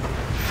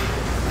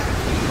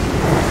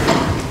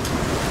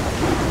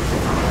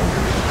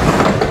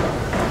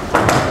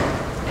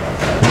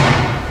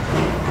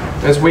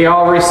 As we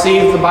all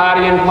receive the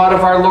body and blood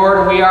of our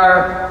Lord, we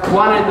are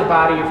one in the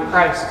body of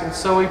Christ, and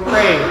so we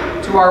pray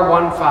to our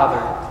one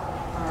Father.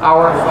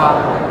 Our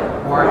Father,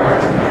 who art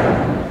in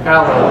heaven,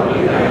 hallowed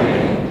be thy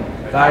name.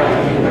 Thy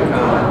kingdom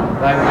come,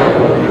 thy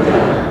will be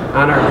done,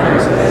 on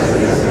earth as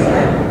it is in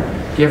heaven.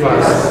 Give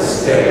us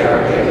this day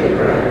our daily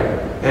bread,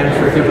 and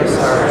forgive us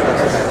our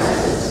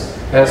trespasses,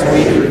 as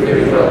we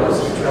forgive those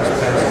who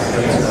trespass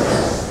against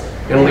us.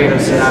 And lead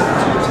us not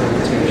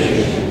into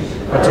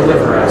temptation, but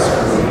deliver us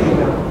from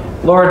evil.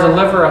 Lord,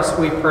 deliver us,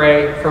 we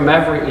pray, from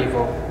every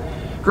evil.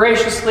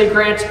 Graciously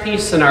grant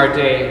peace in our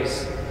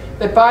days,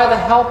 that by the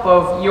help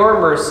of your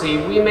mercy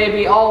we may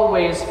be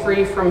always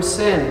free from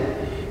sin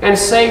and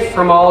safe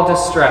from all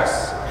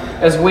distress,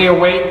 as we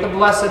await the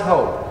blessed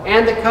hope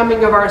and the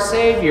coming of our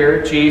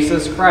Savior,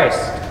 Jesus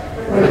Christ.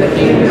 For the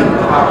kingdom,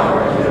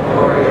 power, and the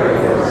glory are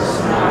yours,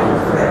 now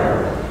and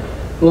forever.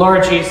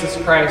 Lord Jesus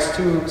Christ,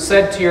 who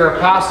said to your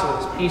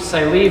apostles, "Peace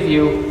I leave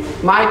you,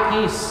 my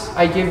peace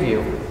I give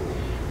you,"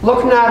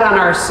 look not on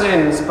our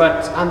sins,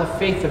 but on the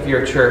faith of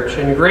your church,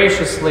 and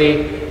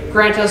graciously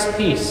grant us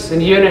peace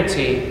and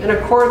unity in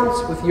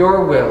accordance with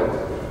your will,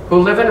 who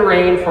live and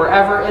reign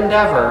forever and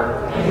ever.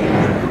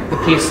 Amen. The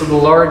peace of the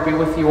Lord be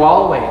with you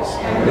always.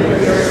 And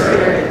with your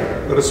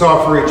spirit. Let us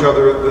offer each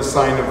other the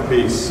sign of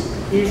peace.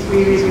 Peace be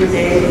with you,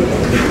 Dave.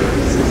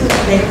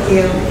 Thank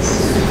you.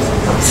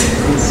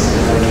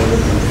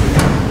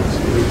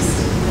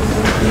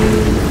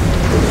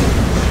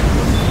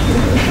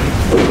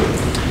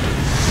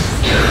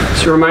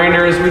 Just a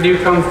reminder, as we do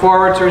come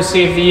forward to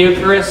receive the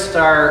Eucharist,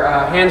 our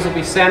hands will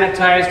be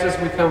sanitized as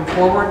we come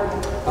forward.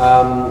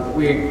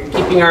 We're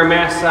keeping our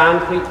masks on.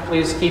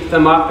 Please keep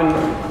them up,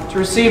 and to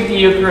receive the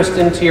Eucharist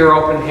into your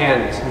open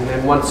hands. And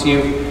then once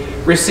you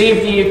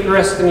receive the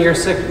Eucharist and you're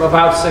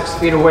about 6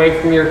 feet away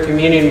from your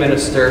communion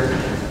minister,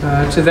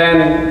 to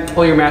then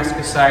pull your mask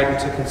aside and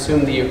to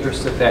consume the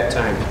Eucharist at that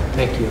time.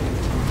 Thank you.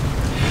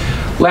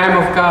 Lamb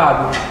of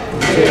God,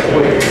 you take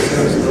away the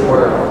sins of the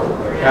world,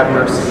 have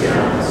mercy on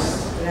us.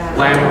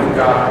 Lamb of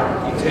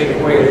God, you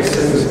take away the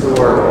sins of the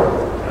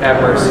world,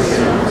 have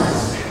mercy on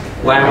us.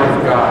 Lamb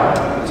of God,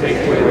 you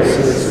take away the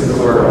sins of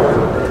the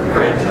world,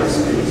 grant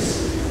us peace.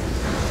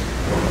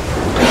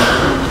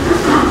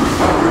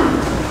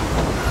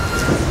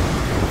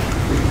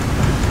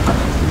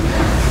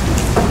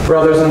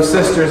 Brothers and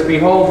sisters,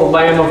 behold the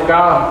Lamb of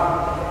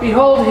God.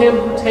 Behold him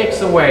who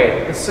takes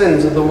away the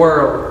sins of the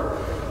world.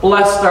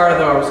 Blessed are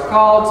those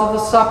called to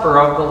the supper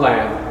of the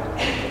Lamb.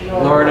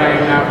 Lord, I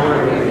am not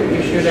worthy that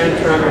you should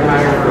enter under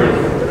my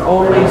roof, but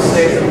only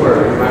say the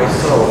word, and my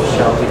soul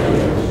shall be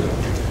healed.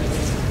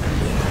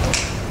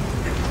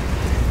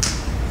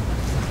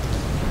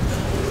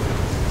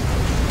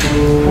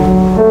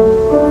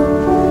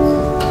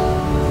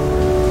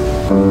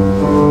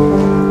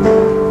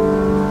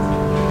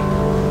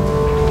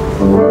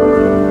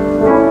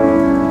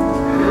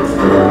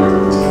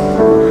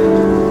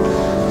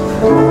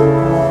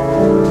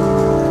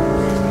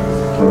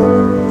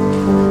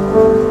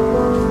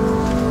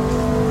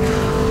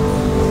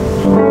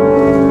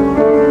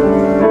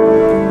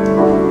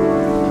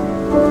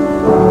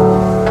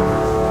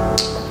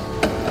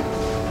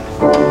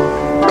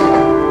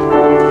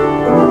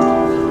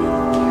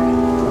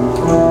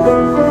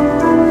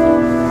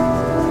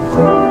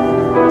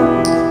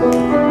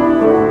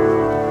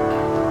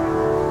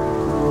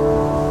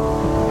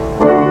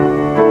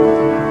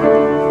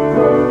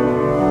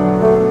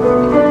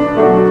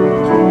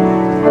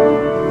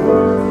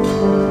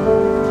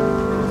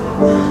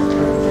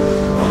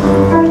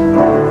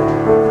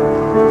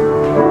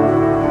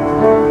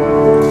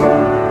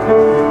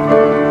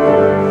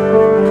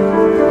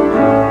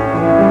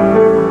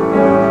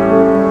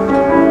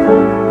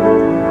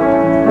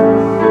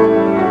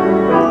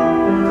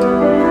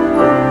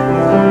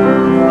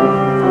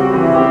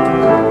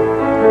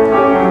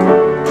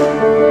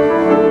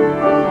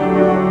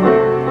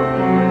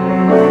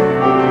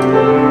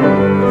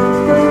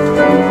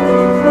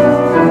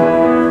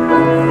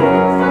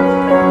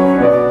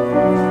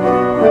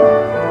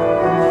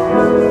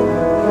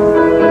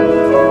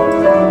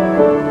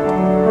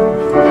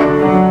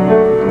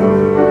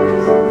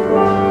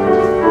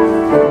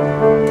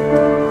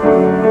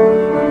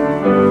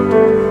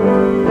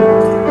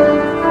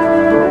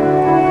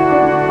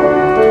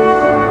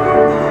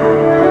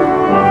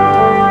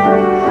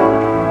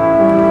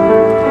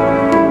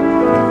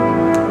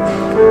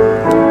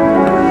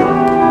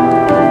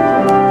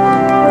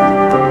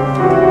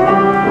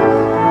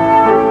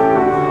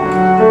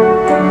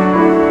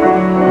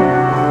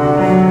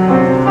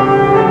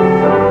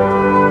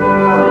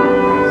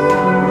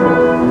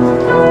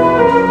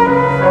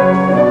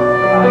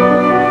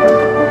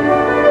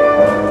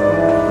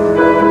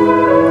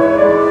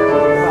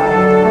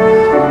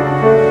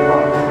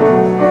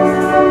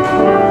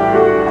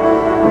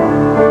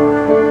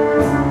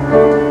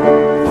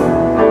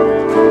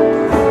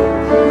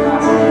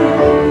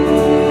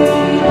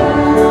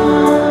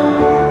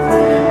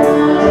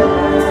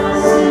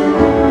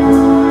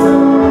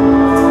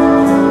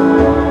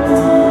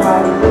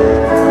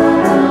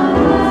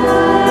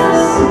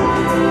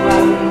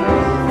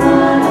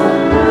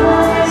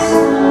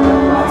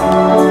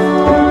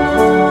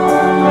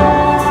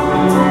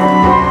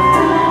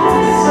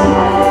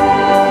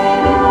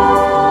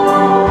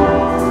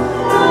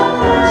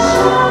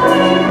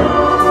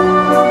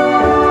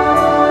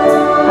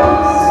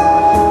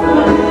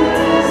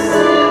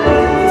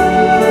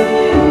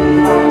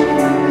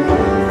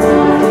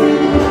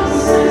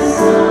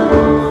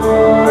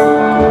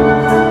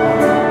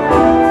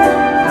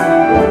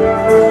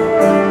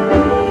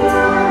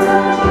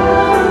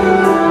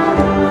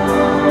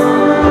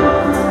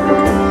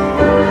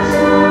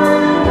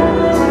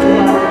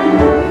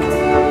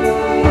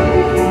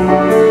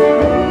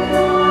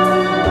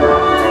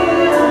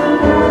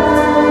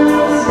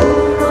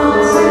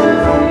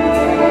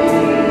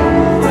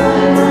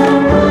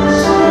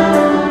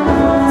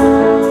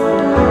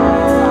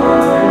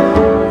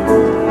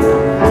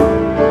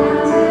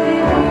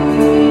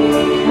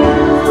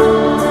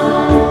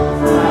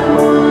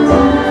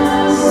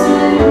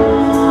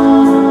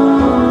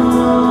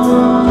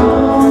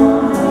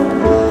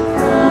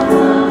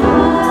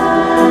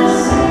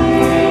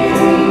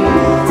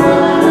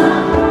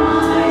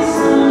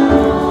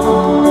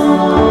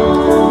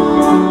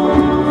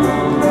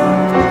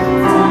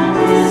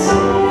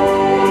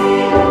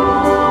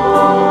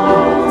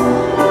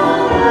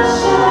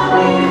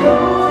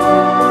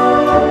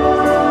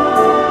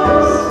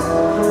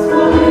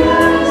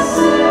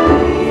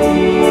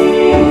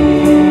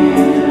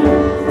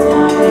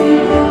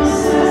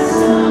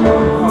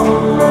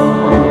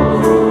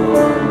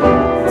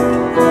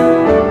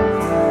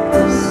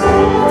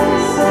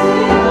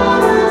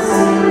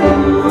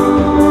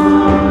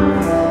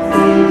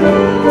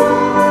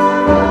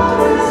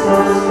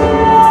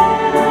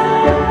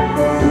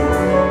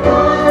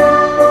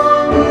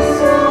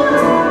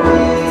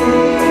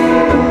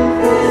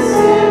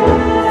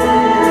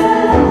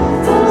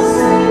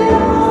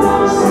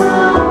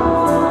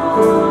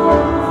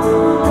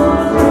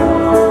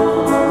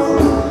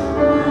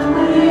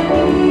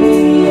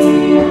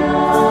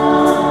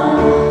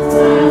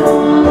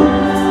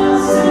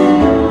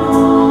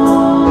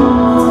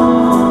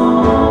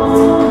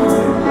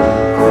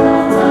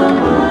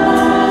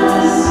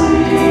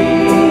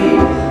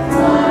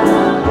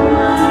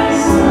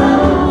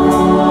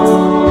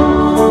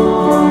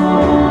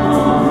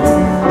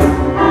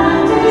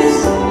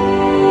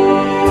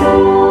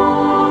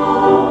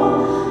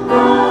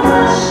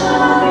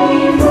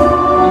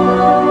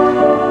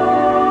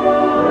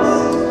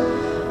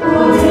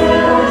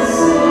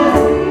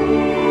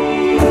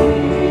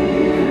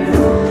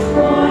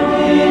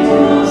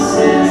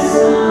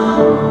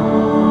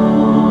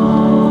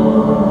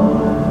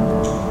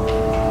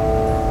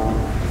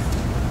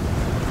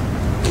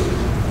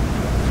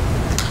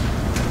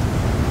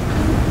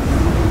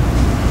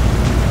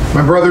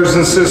 My brothers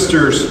and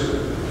sisters,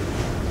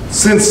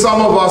 since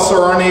some of us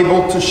are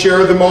unable to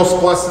share the most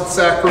blessed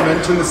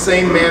sacrament in the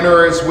same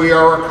manner as we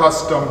are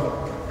accustomed,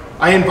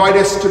 I invite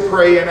us to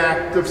pray an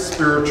act of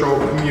spiritual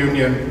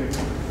communion.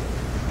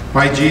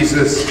 My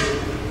Jesus,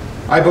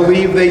 I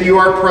believe that you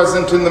are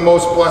present in the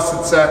most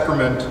blessed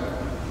sacrament.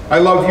 I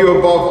love you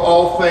above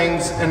all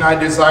things, and I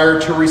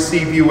desire to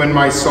receive you in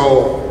my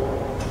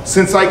soul.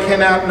 Since I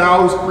cannot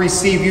now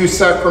receive you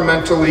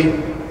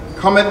sacramentally,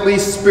 come at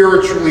least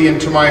spiritually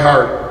into my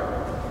heart.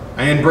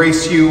 I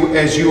embrace you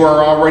as you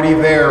are already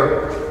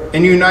there,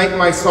 and unite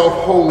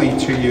myself wholly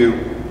to you.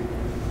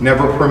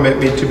 Never permit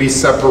me to be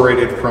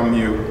separated from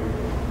you.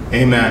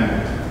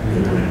 Amen.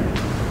 Amen.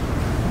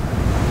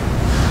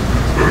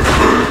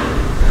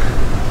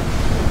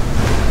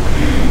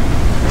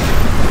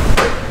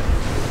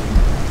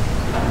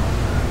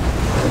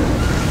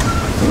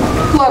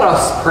 Let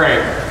us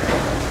pray.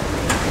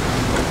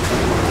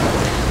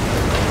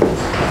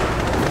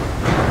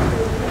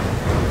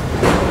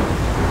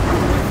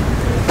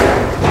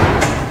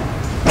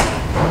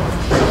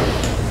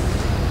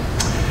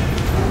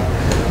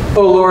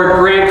 O Lord,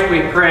 grant,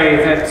 we pray,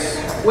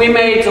 that we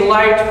may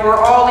delight for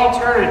all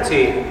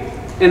eternity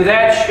in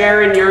that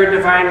share in your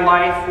divine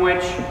life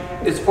which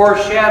is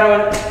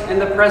foreshadowed in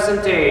the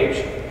present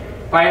age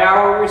by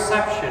our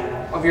reception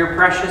of your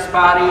precious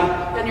body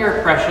and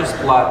your precious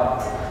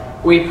blood.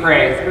 We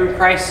pray through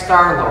Christ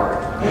our Lord.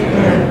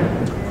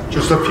 Amen.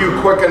 Just a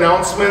few quick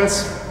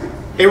announcements.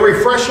 A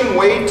refreshing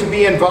way to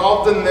be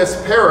involved in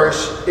this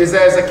parish is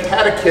as a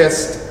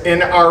catechist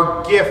in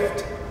our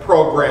GIFT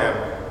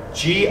program.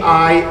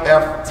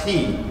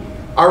 G-I-F-T,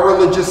 our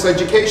religious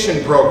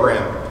education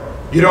program.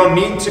 You don't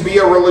need to be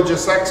a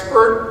religious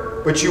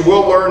expert, but you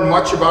will learn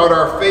much about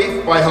our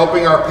faith by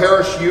helping our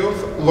parish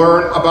youth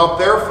learn about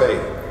their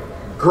faith.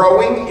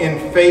 Growing in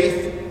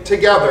faith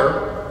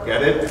together,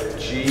 get it?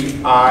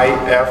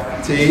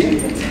 G-I-F-T,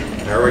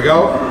 there we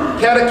go.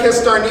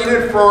 Catechists are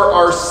needed for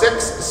our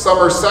 6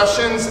 summer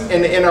sessions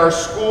and in our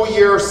school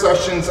year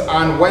sessions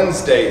on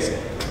Wednesdays.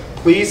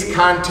 Please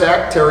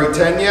contact Terry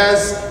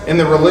Tenyez in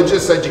the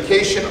Religious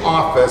Education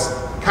Office.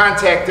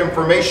 Contact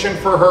information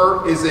for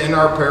her is in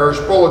our parish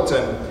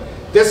bulletin.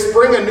 This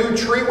spring, a new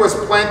tree was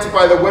planted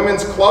by the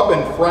Women's Club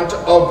in front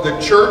of the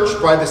church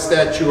by the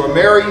statue of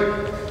Mary.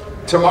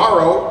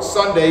 Tomorrow,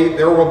 Sunday,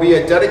 there will be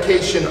a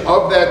dedication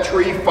of that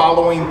tree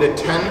following the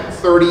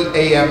 10:30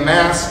 a.m.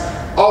 Mass.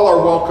 All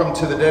are welcome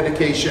to the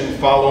dedication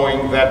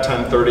following that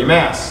 10:30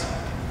 Mass.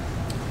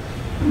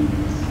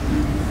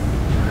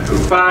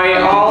 By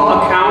all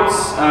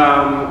accounts,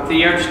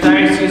 the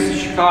Archdiocese of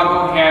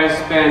Chicago has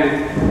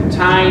been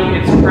tying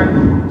its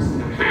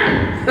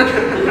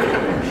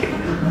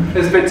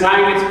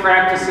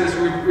practices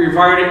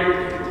regarding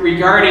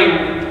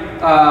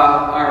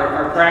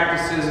our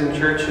practices in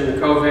church and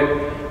COVID.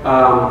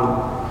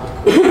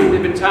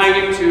 They've been tying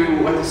it to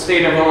what the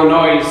state of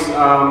Illinois'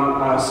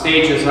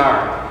 stages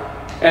are.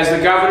 As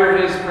the governor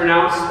has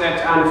pronounced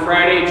that on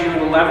Friday, June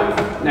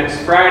 11th,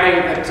 next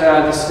Friday, that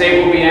the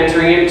state will be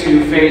entering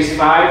into phase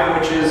 5,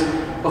 which is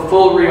a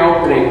full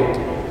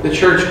reopening. The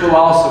church will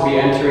also be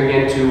entering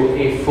into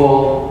a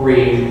full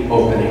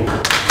reopening.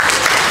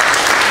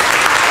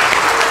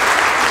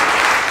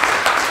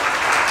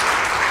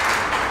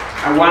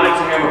 I wanted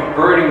to have a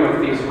burning with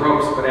these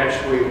ropes, but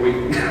actually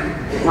we're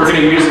going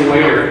to use them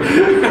later.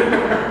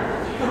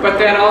 But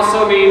that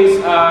also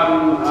means,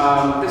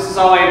 this is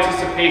all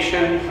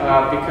anticipation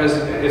because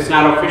it's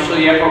not official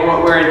yet, but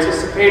what we're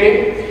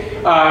anticipating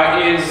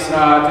is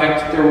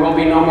that there will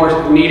be no more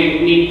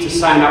need to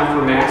sign up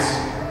for Mass.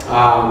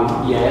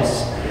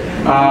 Yes.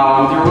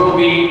 There will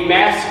be,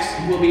 masks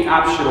will be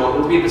optional. It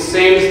will be the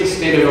same as the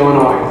state of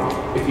Illinois.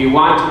 If you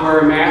want to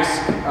wear a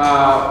mask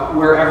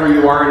wherever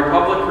you are in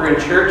public or in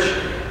church,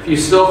 if you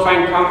still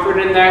find comfort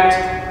in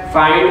that,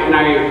 fine, and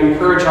I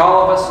encourage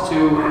all of us to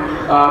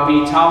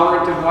be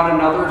tolerant of one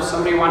another. If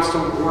somebody wants to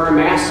wear a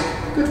mask,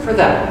 good for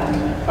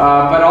them.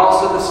 But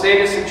also the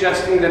state is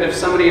suggesting that if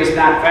somebody is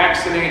not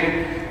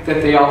vaccinated,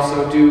 that they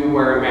also do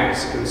wear a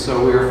mask. And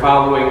so we are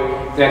following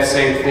that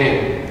same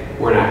thing.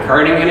 We're not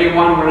carding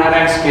anyone, we're not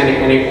asking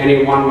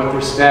anyone what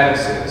their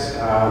status is.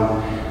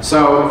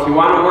 So if you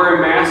want to wear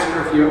a mask,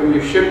 or if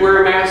you should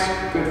wear a mask,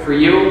 good for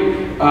you.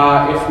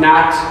 If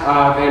not,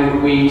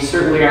 then we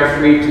certainly are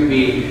free to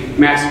be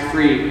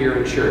mask-free here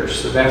in church.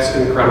 So that's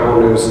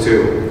incredible news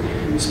too,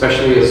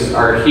 especially as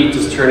our heat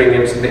is turning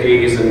into the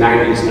 80s and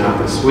 90s now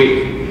this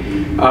week.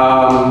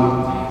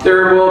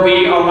 There will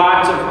be a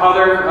lot of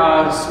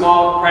other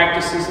small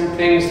practices and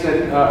things,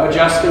 that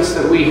adjustments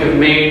that we have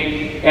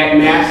made at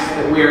Mass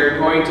that we are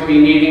going to be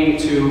needing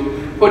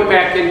to put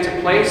back into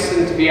place.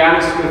 And to be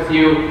honest with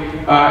you,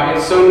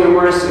 it's so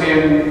numerous,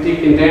 and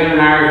Deacon Dan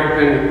and I have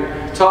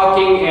been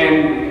talking,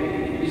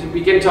 and you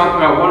begin to talk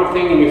about one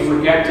thing and you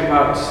forget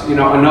about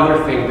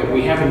another thing that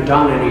we haven't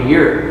done in a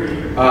year.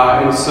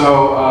 And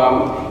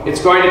so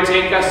it's going to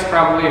take us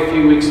probably a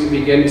few weeks to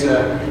begin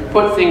to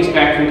put things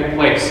back into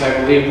place. I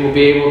believe we'll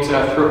be able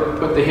to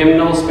put the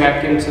hymnals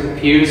back into the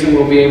pews, and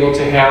we'll be able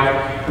to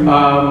have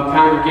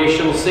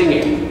congregational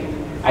singing.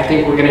 I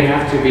think we're going to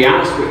have to be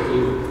honest with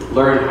you,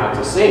 learn how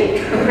to sing.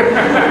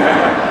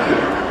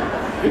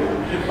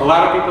 A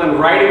lot of people in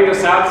writing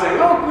this out saying,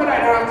 oh good, I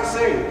don't have to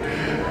sing.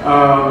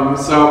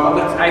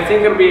 I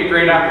think it'll be a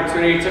great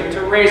opportunity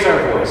to raise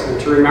our voice and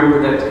to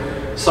remember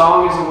that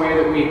song is a way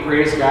that we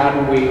praise God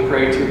and we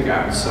pray to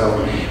God.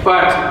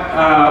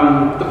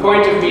 But the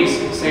point of me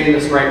saying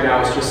this right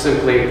now is just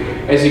simply,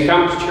 as you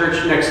come to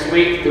church next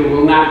week, there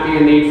will not be a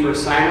need for a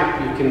sign-up.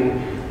 You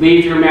can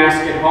leave your mask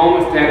at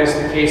home if that is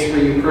the case for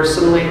you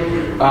personally,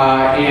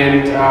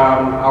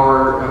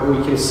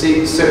 we can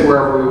sit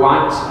wherever we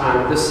want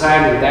on this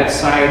side and that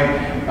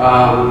side,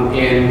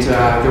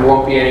 there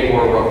won't be any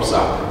more ropes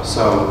up.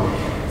 So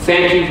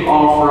thank you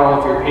all for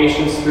all of your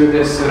patience through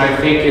this, and I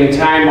think in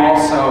time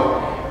also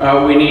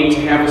we need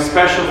to have a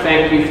special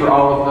thank you for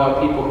all of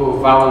the people who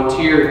have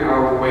volunteered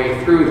our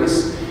way through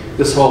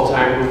this whole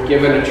time, who've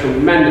given a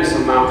tremendous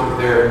amount of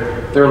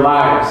their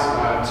lives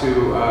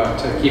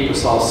to keep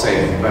us all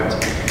safe. But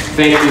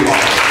thank you all.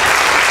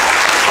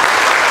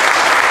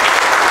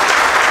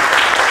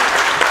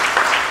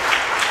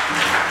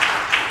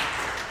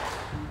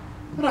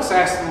 Let us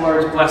ask the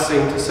Lord's blessing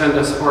to send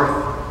us forth.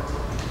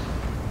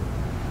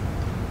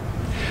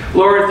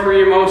 Lord, through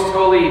your most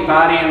holy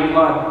body and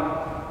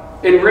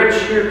blood,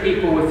 enrich your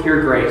people with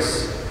your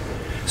grace.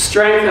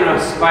 Strengthen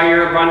us by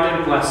your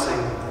abundant blessing,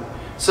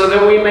 so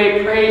that we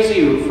may praise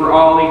you for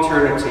all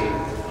eternity.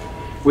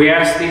 We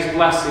ask these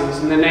blessings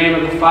in the name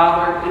of the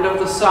Father, and of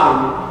the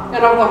Son,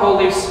 and of the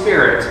Holy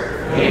Spirit.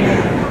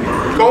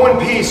 Amen. Go in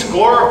peace,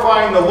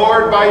 glorifying the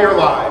Lord by your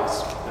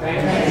lives.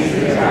 Thanks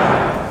be to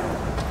God.